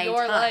life,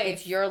 your life.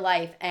 It's your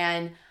life,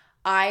 and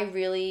I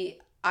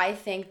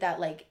think that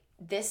like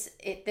this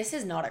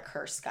is not a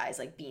curse, guys,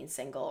 like being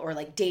single or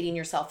like dating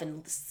yourself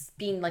and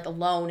being like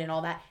alone and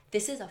all that.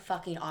 This is a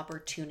fucking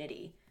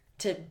opportunity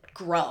to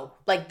grow.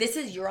 Like this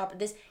is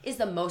this is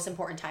the most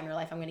important time in your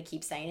life. I'm going to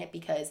keep saying it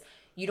because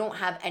you don't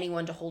have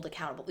anyone to hold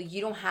accountable. Like,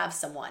 you don't have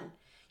someone.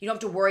 You don't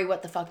have to worry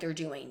what the fuck they're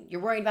doing.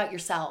 You're worrying about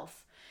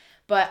yourself.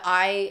 But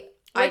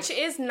which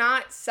is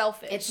not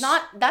selfish. It's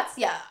not. That's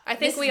I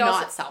think we also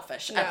not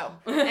selfish. No.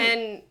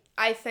 And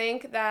I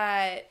think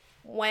that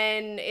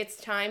when it's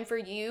time for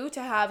you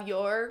to have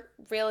your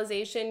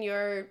realization,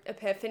 your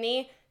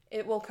epiphany,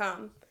 it will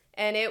come.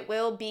 And it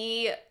will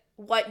be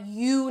what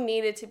you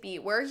need it to be.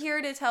 We're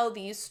here to tell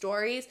these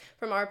stories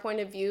from our point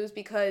of views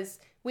because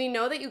we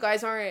know that you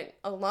guys aren't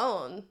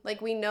alone.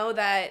 Like, we know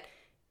that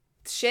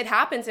shit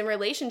happens in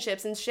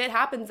relationships and shit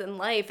happens in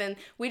life. And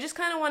we just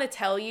kind of want to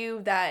tell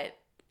you that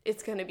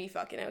it's going to be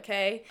fucking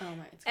okay. Oh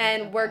my,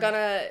 and we're going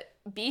to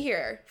be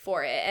here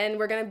for it. And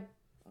we're going to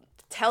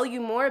tell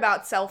you more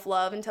about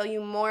self-love and tell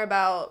you more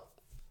about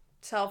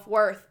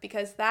self-worth,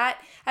 because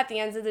that, at the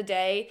end of the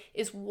day,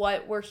 is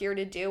what we're here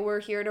to do.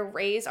 We're here to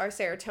raise our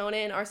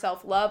serotonin, our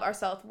self-love, our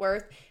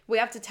self-worth. We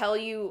have to tell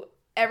you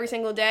every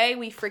single day,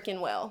 we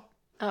freaking will.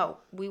 Oh,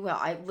 we will.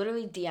 I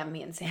literally DM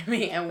me and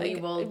Sammy, and we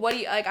will. What do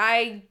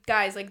you,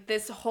 guys,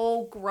 this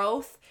whole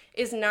growth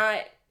is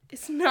not,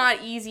 it's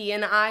not easy,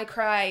 and I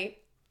cry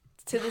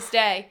to this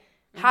day.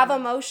 Have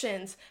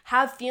emotions,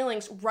 have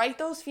feelings, write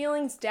those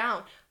feelings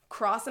down.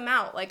 Cross them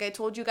out. Like I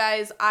told you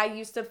guys, I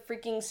used to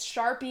freaking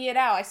Sharpie it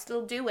out. I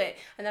still do it.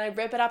 And then I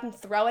rip it up and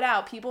throw it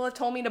out. People have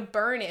told me to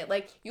burn it.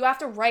 Like, you have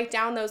to write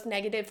down those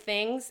negative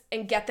things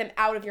and get them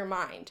out of your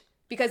mind.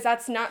 Because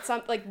that's not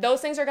something, like,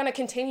 those things are going to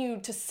continue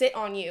to sit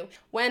on you.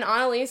 When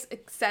Annalise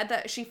said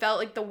that she felt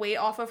like the weight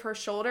off of her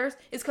shoulders,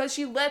 it's because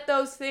she let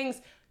those things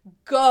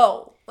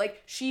go.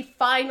 Like, she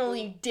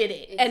finally did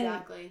it.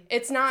 Exactly. And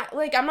it's not,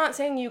 like, I'm not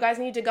saying you guys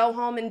need to go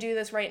home and do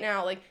this right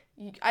now. Like,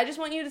 I just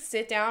want you to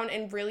sit down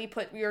and really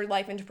put your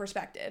life into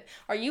perspective.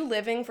 Are you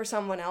living for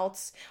someone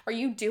else? Are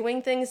you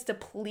doing things to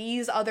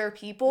please other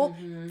people?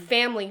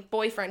 Family,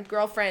 boyfriend,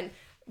 girlfriend,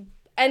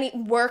 any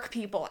work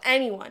people,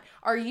 anyone.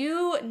 Are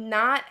you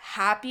not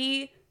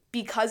happy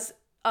because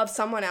of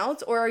someone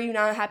else, or are you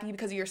not happy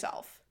because of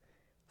yourself?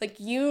 Like,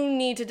 you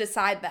need to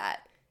decide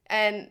that.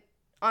 And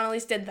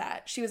Annalise did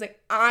that. She was like,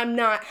 I'm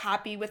not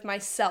happy with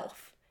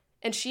myself.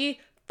 And she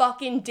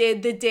fucking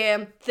did the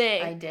damn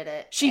thing. I did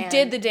it. She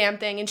did the damn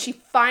thing, and she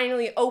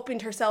finally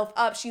opened herself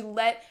up. She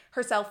let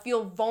herself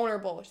feel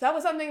vulnerable. That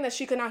was something that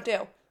she could not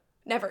do.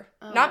 Never.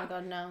 Oh my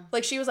God, no.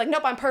 Like, she was like,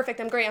 nope, I'm perfect,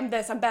 I'm great, I'm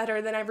this, I'm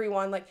better than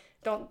everyone. Like,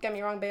 don't get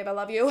me wrong, babe, I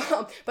love you.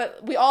 But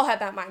we all had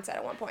that mindset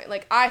at one point.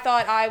 Like, I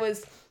thought I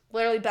was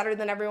literally better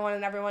than everyone,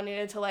 and everyone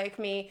needed to like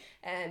me,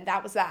 and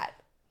that was that.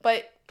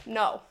 But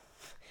no.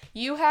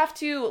 You have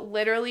to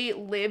literally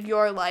live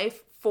your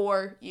life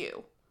for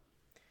you.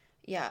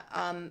 Yeah,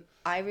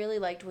 I really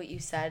liked what you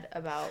said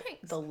about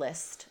the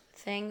list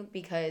thing,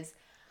 because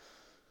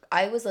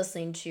I was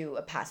listening to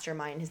a pastor of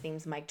mine. His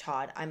name's Mike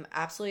Todd. I'm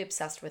absolutely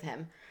obsessed with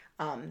him.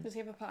 Does he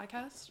have a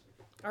podcast?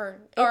 Or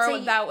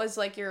that was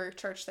like your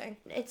church thing?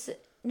 It's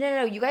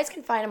no. You guys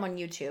can find him on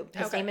YouTube.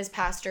 His name is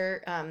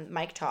Pastor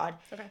Mike Todd.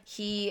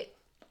 Okay.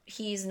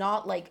 He's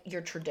not like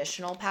your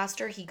traditional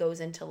pastor. He goes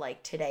into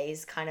like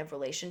today's kind of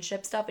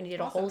relationship stuff, and he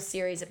did a whole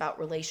series about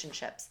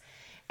relationships.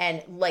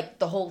 And, like,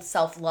 the whole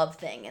self-love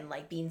thing and,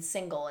 like, being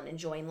single and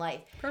enjoying life.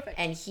 Perfect.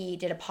 And he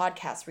did a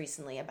podcast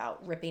recently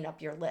about ripping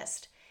up your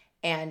list.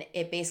 And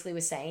it basically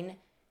was saying,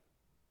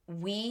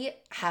 we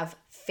have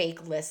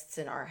fake lists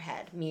in our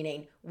head.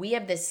 Meaning, we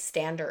have this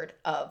standard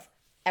of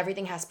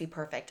everything has to be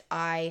perfect.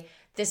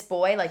 This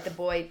boy, like the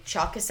boy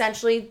Chuck,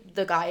 essentially,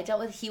 the guy I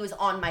dealt with, he was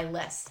on my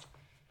list.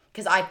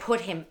 Because I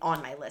put him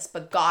on my list.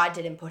 But God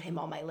didn't put him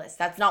on my list.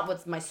 That's not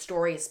what my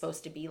story is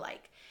supposed to be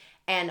like.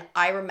 And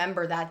I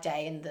remember that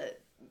day in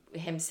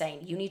him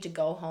saying, you need to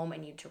go home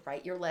and you need to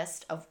write your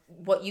list of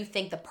what you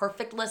think the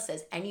perfect list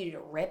is, and you need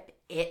to rip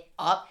it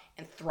up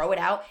and throw it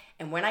out.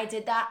 And when I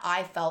did that,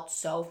 I felt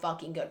so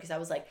fucking good, because I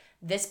was like,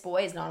 this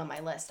boy is not on my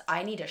list.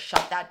 I need to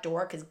shut that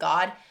door, because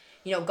God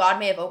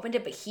may have opened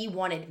it, but he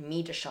wanted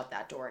me to shut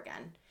that door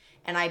again.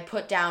 And I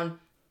put down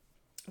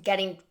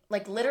getting,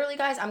 like, literally,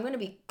 guys, I'm going to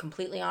be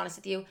completely honest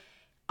with you.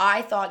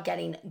 I thought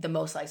getting the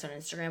most likes on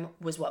Instagram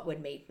was what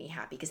would make me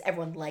happy because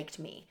everyone liked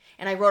me.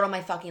 And I wrote on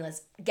my fucking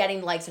list,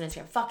 getting likes on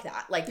Instagram. Fuck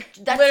that. Like,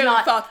 that's literally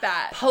not fuck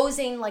that.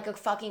 Posing like a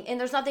fucking, and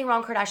there's nothing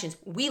wrong with Kardashians.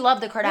 We love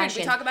the Kardashians.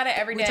 We talk about it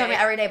every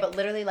day. But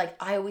literally, like,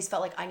 I always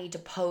felt like I need to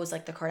pose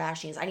like the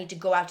Kardashians. I need to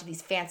go out to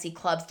these fancy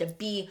clubs to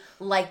be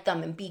like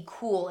them and be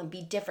cool and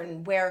be different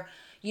and wear,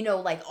 you know,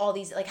 like all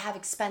these, like, have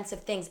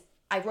expensive things.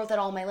 I wrote that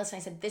all on my list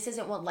and I said, this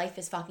isn't what life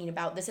is fucking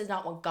about. This is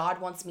not what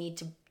God wants me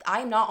to.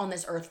 I'm not on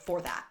this earth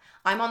for that.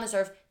 I'm on this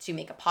earth to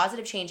make a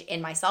positive change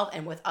in myself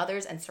and with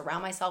others and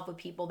surround myself with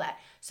people that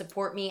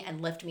support me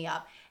and lift me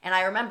up. And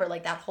I remember,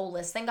 like, that whole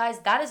list thing, guys,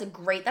 that's a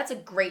great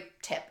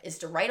tip, is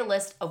to write a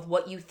list of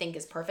what you think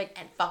is perfect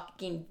and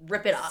fucking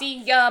rip it up.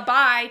 See ya,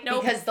 bye.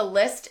 Nope. Because the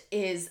list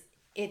is,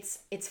 it's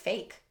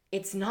fake.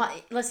 It's not,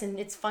 listen,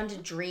 it's fun to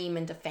dream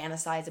and to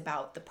fantasize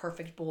about the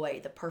perfect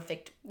boy, the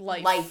perfect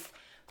life,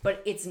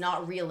 but it's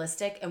not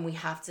realistic. And we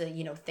have to,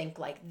 you know, think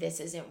like, this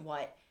isn't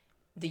what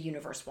the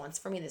universe wants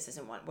for me. This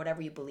isn't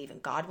whatever you believe in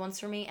God wants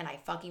for me. And I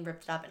fucking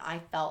ripped it up and I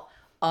felt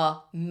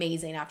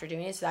amazing after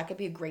doing it. So that could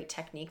be a great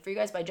technique for you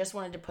guys. But I just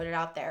wanted to put it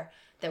out there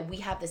that we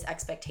have this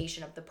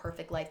expectation of the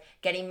perfect life.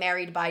 Getting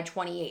married by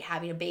 28,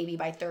 having a baby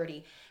by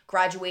 30,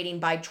 graduating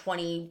by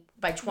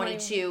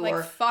 22. Like,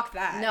 or fuck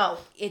that. No,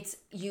 it's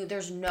you.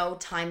 There's no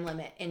time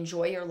limit.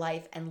 Enjoy your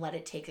life and let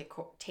it take its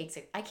course. Take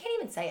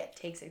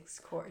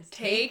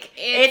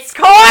its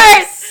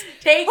course.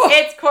 Take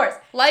its course.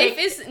 Life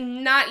is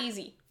not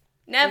easy.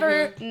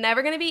 Never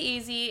gonna be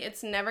easy.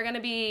 It's never gonna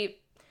be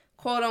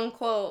quote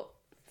unquote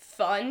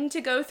fun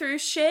to go through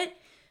shit,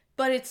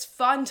 but it's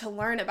fun to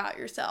learn about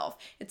yourself.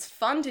 It's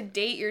fun to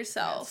date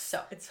yourself.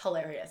 So it's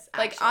hilarious.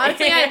 Like,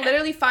 honestly, I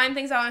literally find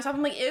things out on myself.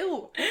 I'm like, ew,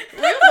 what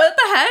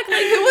the heck?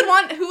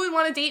 Like, who would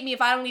want to date me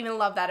if I don't even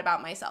love that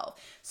about myself?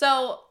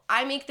 So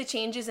I make the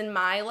changes in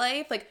my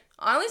life. Like,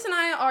 Annalise and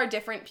I are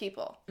different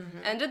people.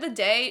 End of the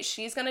day,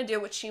 she's gonna do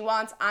what she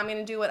wants. I'm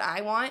gonna do what I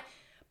want.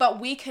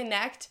 But we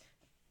connect.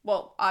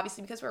 Well,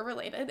 obviously because we're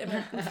related, and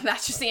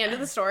that's just the end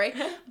of the story.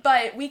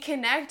 But we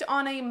connect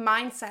on a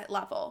mindset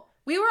level.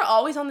 We were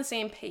always on the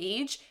same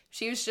page.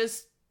 She was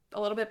just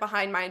a little bit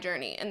behind my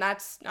journey. And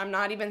I'm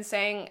not even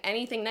saying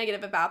anything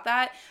negative about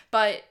that.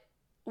 But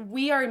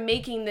we are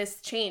making this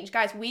change.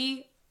 Guys,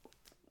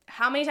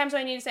 how many times do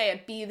I need to say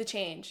it? Be the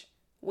change.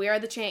 We are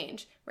the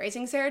change.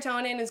 Raising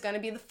serotonin is going to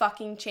be the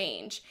fucking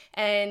change.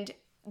 And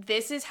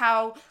this is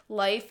how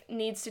life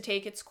needs to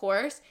take its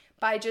course.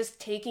 By just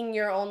taking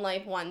your own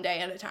life one day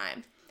at a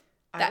time.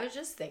 I was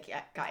just thinking,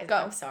 guys,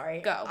 I'm sorry.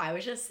 Go. I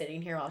was just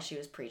sitting here while she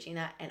was preaching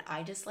that, and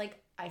I just,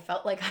 like, I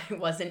felt like I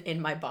wasn't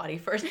in my body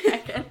for a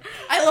second.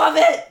 I love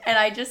it! And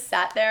I just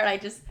sat there,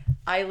 and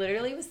I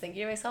literally was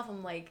thinking to myself,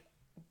 I'm like,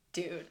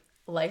 dude,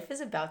 life is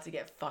about to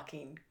get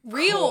fucking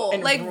real. Cool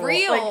and like,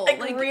 real.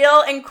 Like,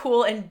 real and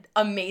cool and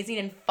amazing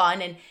and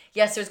fun. And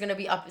yes, there's going to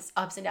be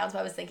ups and downs, but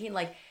I was thinking,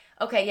 like,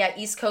 okay, yeah,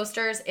 East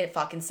Coasters, it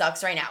fucking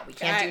sucks right now. We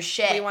can't do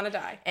shit. We want to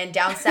die. And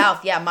down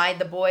south, yeah,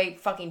 the boy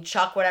fucking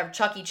Chuck, whatever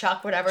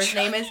his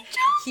name is,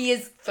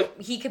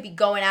 he could be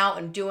going out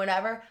and doing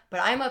whatever,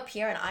 but I'm up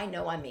here and I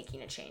know I'm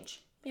making a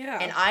change. Yeah.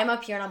 And I'm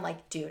up here and I'm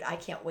like, dude, I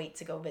can't wait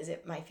to go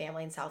visit my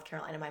family in South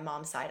Carolina, my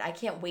mom's side. I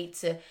can't wait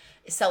to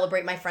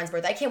celebrate my friend's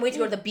birthday. I can't wait to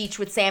go to the beach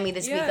with Sammy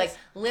this week. Like,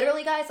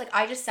 literally, guys, like,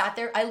 I just sat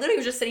there. I literally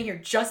was just sitting here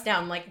just now.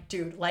 I'm like,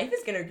 dude, life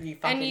is going to be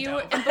fucking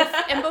dope.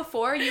 And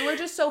before, you were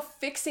just so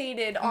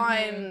fixated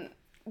on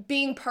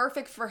being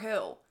perfect for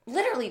who?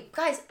 Literally,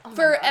 guys,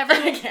 for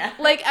everyone,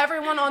 like,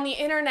 everyone on the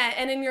internet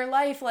and in your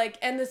life, like,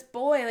 and this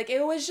boy, like,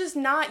 it was just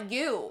not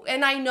you.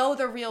 And I know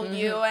the real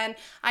you, and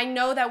I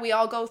know that we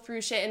all go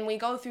through shit and we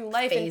go through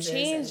life phases and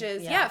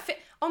changes.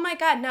 Oh my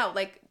God, no,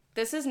 like,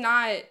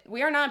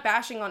 we are not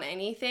bashing on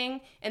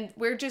anything, and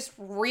we're just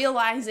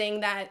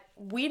realizing that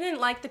we didn't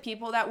like the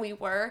people that we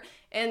were,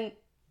 and,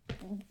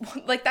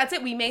 like, that's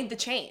it, we made the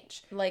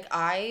change. Like,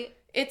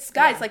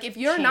 like, if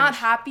you're not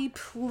happy,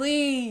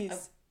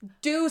 please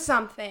do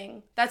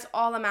something. That's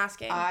all I'm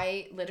asking.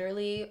 I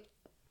literally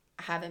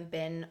haven't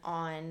been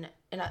on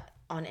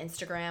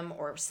Instagram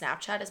or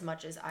Snapchat as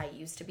much as I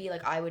used to be.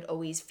 Like, I would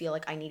always feel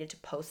like I needed to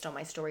post on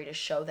my story to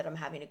show that I'm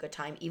having a good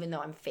time, even though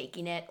I'm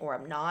faking it or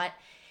I'm not.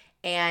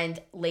 And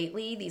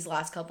lately, these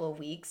last couple of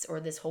weeks or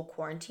this whole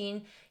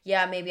quarantine,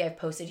 yeah, maybe I've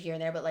posted here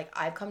and there, but, like,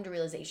 I've come to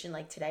realization,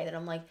 like, today that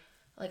I'm like,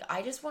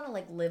 I just want to,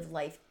 like, live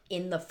life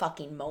in the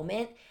fucking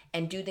moment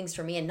and do things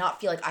for me and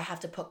not feel like I have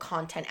to put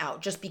content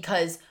out just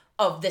because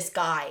of this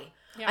guy.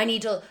 Yeah. I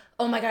need to,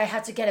 oh my God, I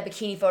have to get a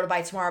bikini photo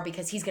by tomorrow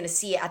because he's going to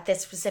see it at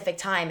this specific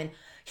time and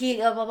he,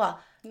 blah, blah, blah.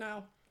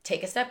 No.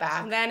 Take a step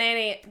back. That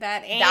ain't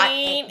That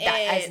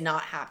is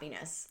not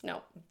happiness.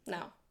 No.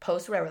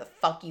 Post whatever the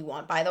fuck you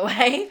want, by the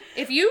way.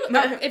 If you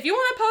want to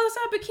post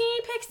up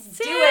bikini pics, sis,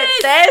 do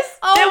it, sis.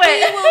 Do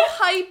it. We will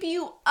hype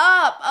you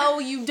up. Oh,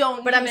 you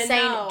don't. But I'm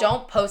saying,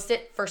 don't post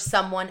it for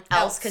someone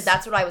else because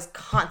that's what I was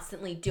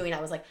constantly doing.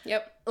 I was like,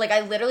 yep. Like,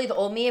 I literally, the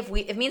old me, if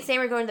me and Sam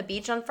were going to the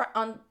beach on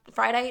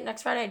Friday,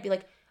 next Friday, I'd be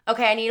like,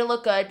 okay, I need to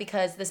look good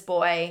because this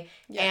boy,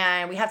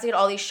 and we have to get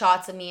all these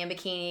shots of me in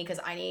bikini because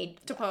I need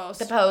to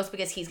post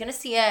because he's going to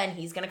see it and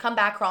he's going to come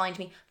back crawling to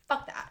me.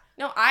 Fuck that.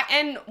 No,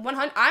 I'm going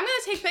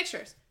to take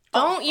pictures.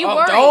 Don't you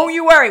worry. Don't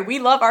you worry. We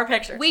love our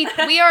pictures. We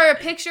are a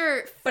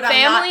picture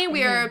family.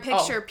 We are a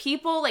picture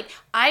people. Like,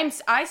 I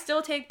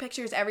still take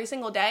pictures every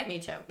single day. Me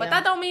too. But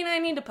that don't mean I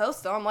need to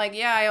post them. Like,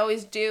 yeah, I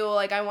always do.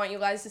 Like, I want you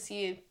guys to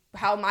see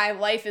how my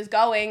life is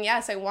going.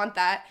 Yes, I want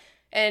that.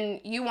 And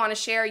you want to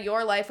share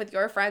your life with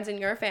your friends and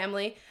your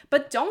family.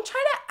 But don't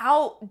try to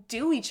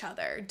outdo each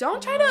other.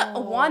 Don't try to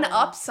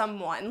one-up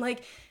someone.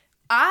 Like,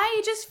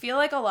 I just feel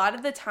like a lot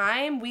of the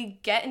time we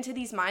get into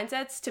these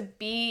mindsets to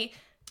be,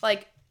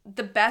 like,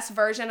 the best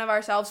version of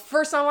ourselves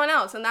for someone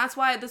else. And that's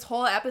why this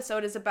whole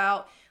episode is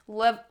about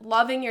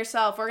loving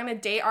yourself. We're going to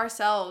date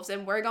ourselves,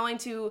 and we're going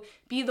to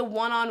be the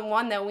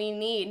one-on-one that we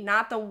need,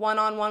 not the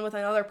one-on-one with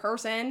another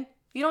person.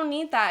 You don't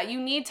need that.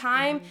 You need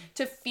time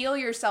to feel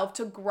yourself,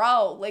 to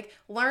grow, like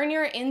learn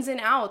your ins and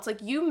outs.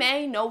 Like, you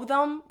may know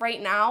them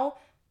right now,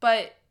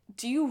 but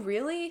do you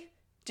really?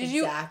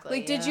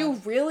 Did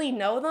you really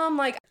know them?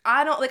 Like,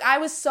 I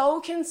was so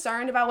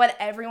concerned about what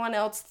everyone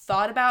else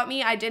thought about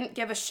me. I didn't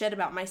give a shit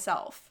about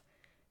myself.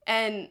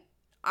 And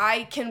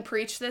I can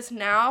preach this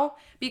now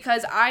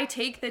because I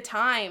take the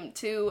time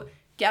to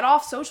get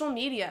off social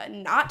media,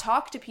 not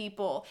talk to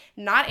people,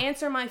 not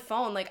answer my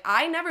phone. Like,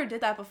 I never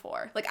did that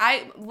before. Like,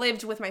 I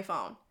lived with my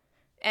phone.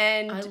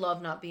 And I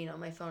love not being on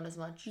my phone as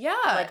much. Yeah.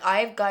 Like,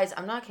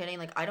 I'm not kidding.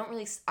 Like, I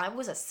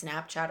was a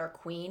Snapchatter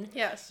queen.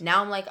 Yes.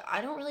 Now I'm like,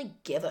 I don't really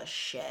give a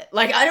shit.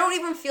 Like, I don't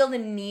even feel the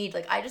need.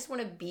 Like, I just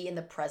want to be in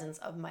the presence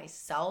of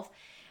myself.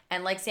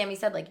 And like Sammy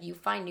said, like, you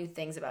find new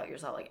things about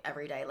yourself, like,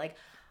 every day. Like,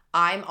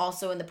 I'm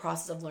also in the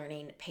process of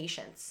learning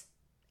patience.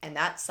 And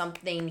that's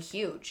something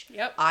huge.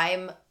 Yep.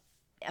 I'm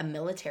a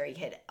military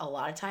kid. A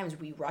lot of times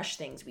we rush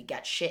things, we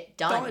get shit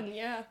done.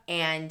 Yeah.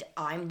 And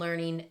I'm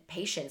learning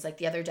patience. Like,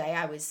 the other day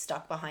I was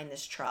stuck behind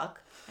this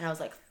truck and I was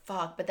like,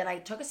 fuck. But then I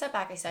took a step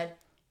back. I said,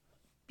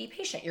 be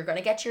patient. You're going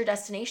to get to your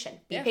destination.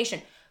 Be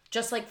patient.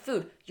 Just like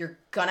food. You're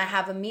going to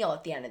have a meal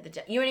at the end of the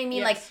day. You know what I mean?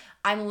 Yes. Like,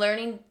 I'm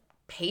learning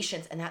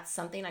patience, and that's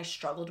something I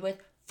struggled with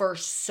for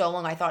so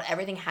long. I thought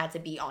everything had to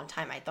be on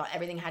time. I thought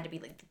everything had to be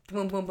like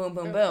boom, boom, boom,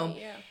 boom, boom.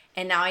 Yeah.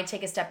 And now I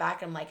take a step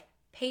back and I'm like,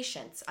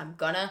 patience. I'm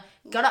gonna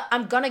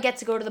get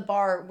to go to the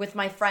bar with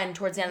my friend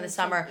towards the end of the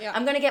summer. Yeah.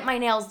 I'm gonna get my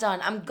nails done.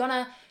 I'm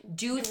gonna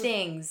do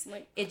things.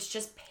 Like, it's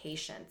just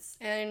patience.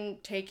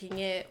 And taking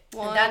it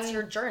and that's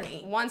your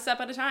journey. One step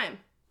at a time.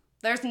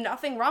 There's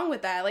nothing wrong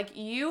with that. Like,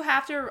 you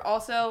have to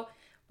also,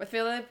 I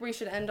feel like we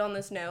should end on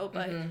this note,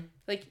 but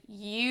like,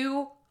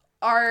 you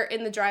are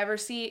in the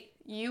driver's seat.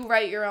 You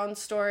write your own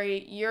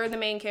story. You're the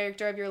main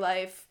character of your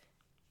life.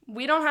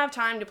 We don't have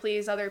time to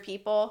please other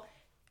people.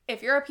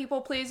 If you're a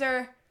people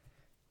pleaser,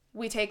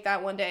 we take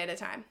that one day at a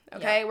time,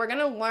 okay? Yeah. We're going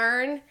to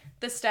learn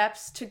the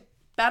steps to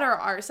better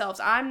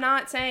ourselves. I'm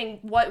not saying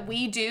what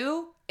we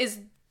do is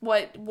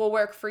what will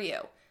work for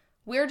you.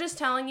 We're just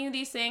telling you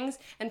these things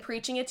and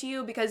preaching it to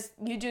you because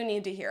you do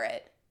need to hear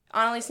it.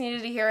 Annalise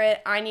needed to hear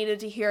it. I needed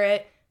to hear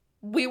it.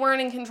 We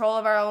weren't in control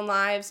of our own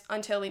lives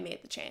until we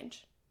made the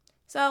change.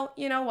 So,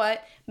 you know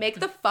what? Make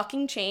the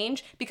fucking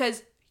change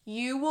because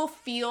you will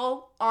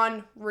feel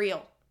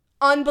unreal.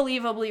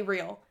 Unbelievably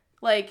real.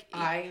 Like,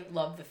 I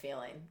love the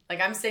feeling.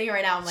 Like, I'm sitting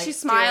right now, I'm like, she's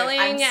smiling.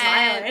 I'm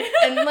smiling.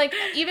 and like,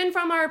 even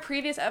from our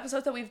previous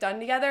episodes that we've done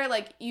together,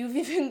 like, you've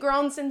even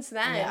grown since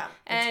then. Yeah,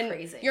 and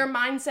crazy. Your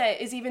mindset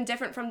is even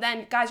different from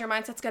then. Guys, your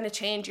mindset's going to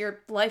change. Your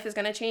life is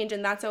going to change,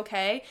 and that's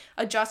okay.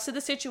 Adjust to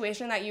the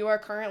situation that you are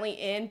currently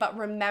in, but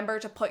remember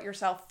to put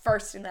yourself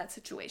first in that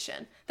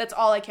situation. That's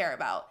all I care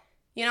about.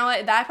 You know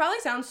what? That probably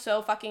sounds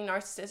so fucking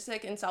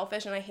narcissistic and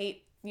selfish, and I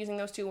hate using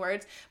those two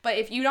words, but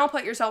if you don't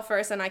put yourself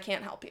first, then I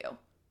can't help you.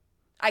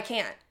 I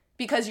can't,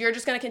 because you're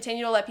just going to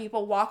continue to let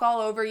people walk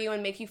all over you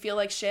and make you feel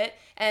like shit,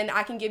 and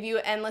I can give you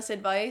endless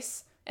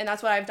advice, and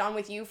that's what I've done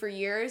with you for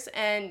years,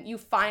 and you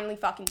finally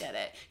fucking did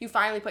it. You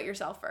finally put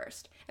yourself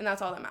first, and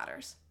that's all that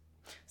matters.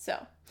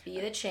 So, be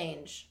the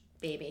change,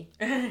 baby.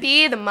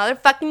 Be the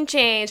motherfucking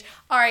change.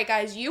 All right,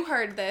 guys, you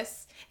heard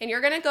this, and you're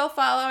going to go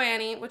follow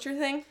Annie. What's your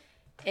thing?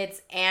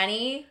 It's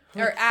Annie.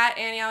 Or at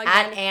Annie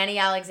Alexander. At Annie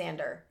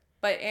Alexander.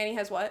 But Annie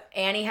has what?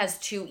 Annie has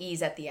 2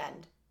 E's at the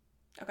end.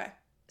 Okay.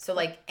 So,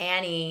 like,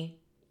 Annie,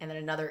 and then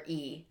another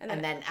E,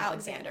 and then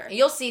Alexander. And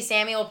you'll see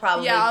Sammy will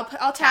probably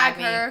I'll tag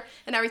her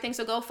and everything,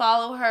 so go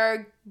follow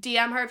her,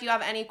 DM her if you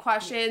have any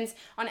questions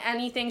on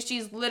anything.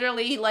 She's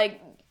literally,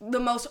 like, the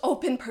most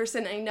open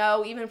person I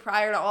know. Even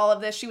prior to all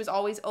of this, she was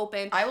always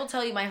open. I will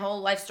tell you my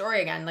whole life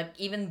story again, like,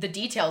 even the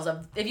details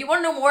of, if you want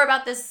to know more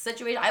about this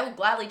situation, I will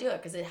gladly do it,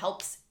 because it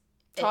helps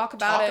talk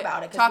about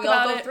it, because we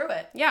all go through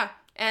it. Yeah.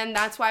 And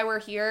that's why we're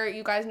here.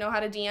 You guys know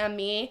how to DM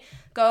me.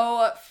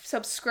 Go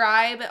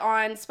subscribe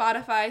on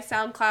Spotify,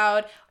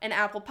 SoundCloud, and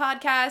Apple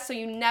Podcasts so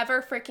you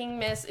never freaking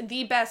miss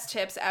the best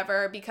tips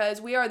ever,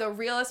 because we are the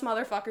realest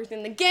motherfuckers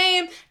in the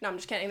game. No, I'm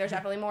just kidding. There's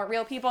definitely more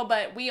real people,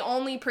 but we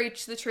only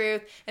preach the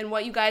truth and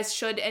what you guys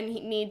should and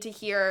need to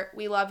hear.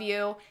 We love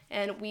you,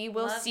 and we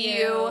will see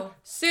you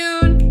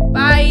soon.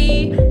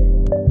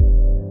 Bye.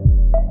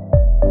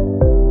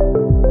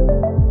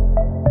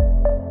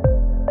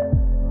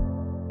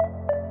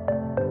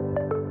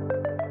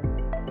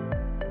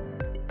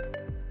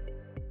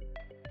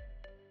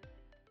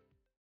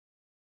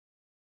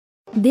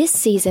 This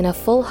season, a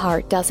full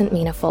heart doesn't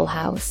mean a full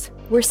house.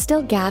 We're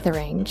still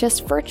gathering,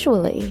 just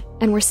virtually,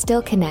 and we're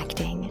still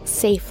connecting,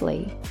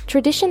 safely.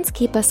 Traditions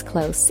keep us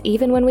close,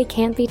 even when we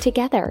can't be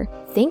together.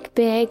 Think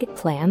big,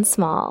 plan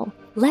small.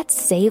 Let's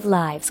save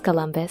lives,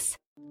 Columbus.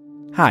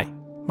 Hi,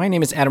 my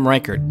name is Adam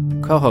Reichert,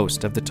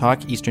 co-host of the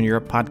Talk Eastern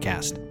Europe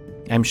podcast.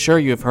 I'm sure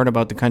you have heard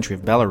about the country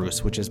of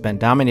Belarus, which has been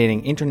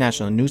dominating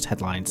international news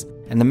headlines,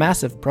 and the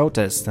massive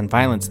protests and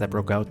violence that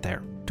broke out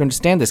there. To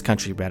understand this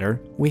country better,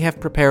 we have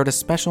prepared a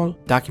special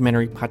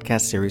documentary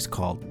podcast series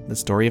called The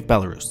Story of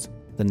Belarus,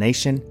 the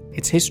nation,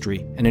 its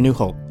history, and a new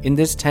hope. In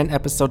this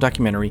 10-episode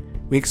documentary,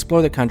 we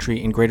explore the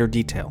country in greater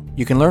detail.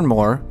 You can learn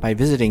more by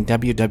visiting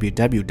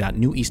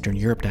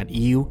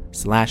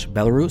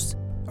www.neweasterneurope.eu/Belarus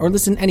or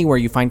listen anywhere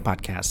you find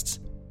podcasts.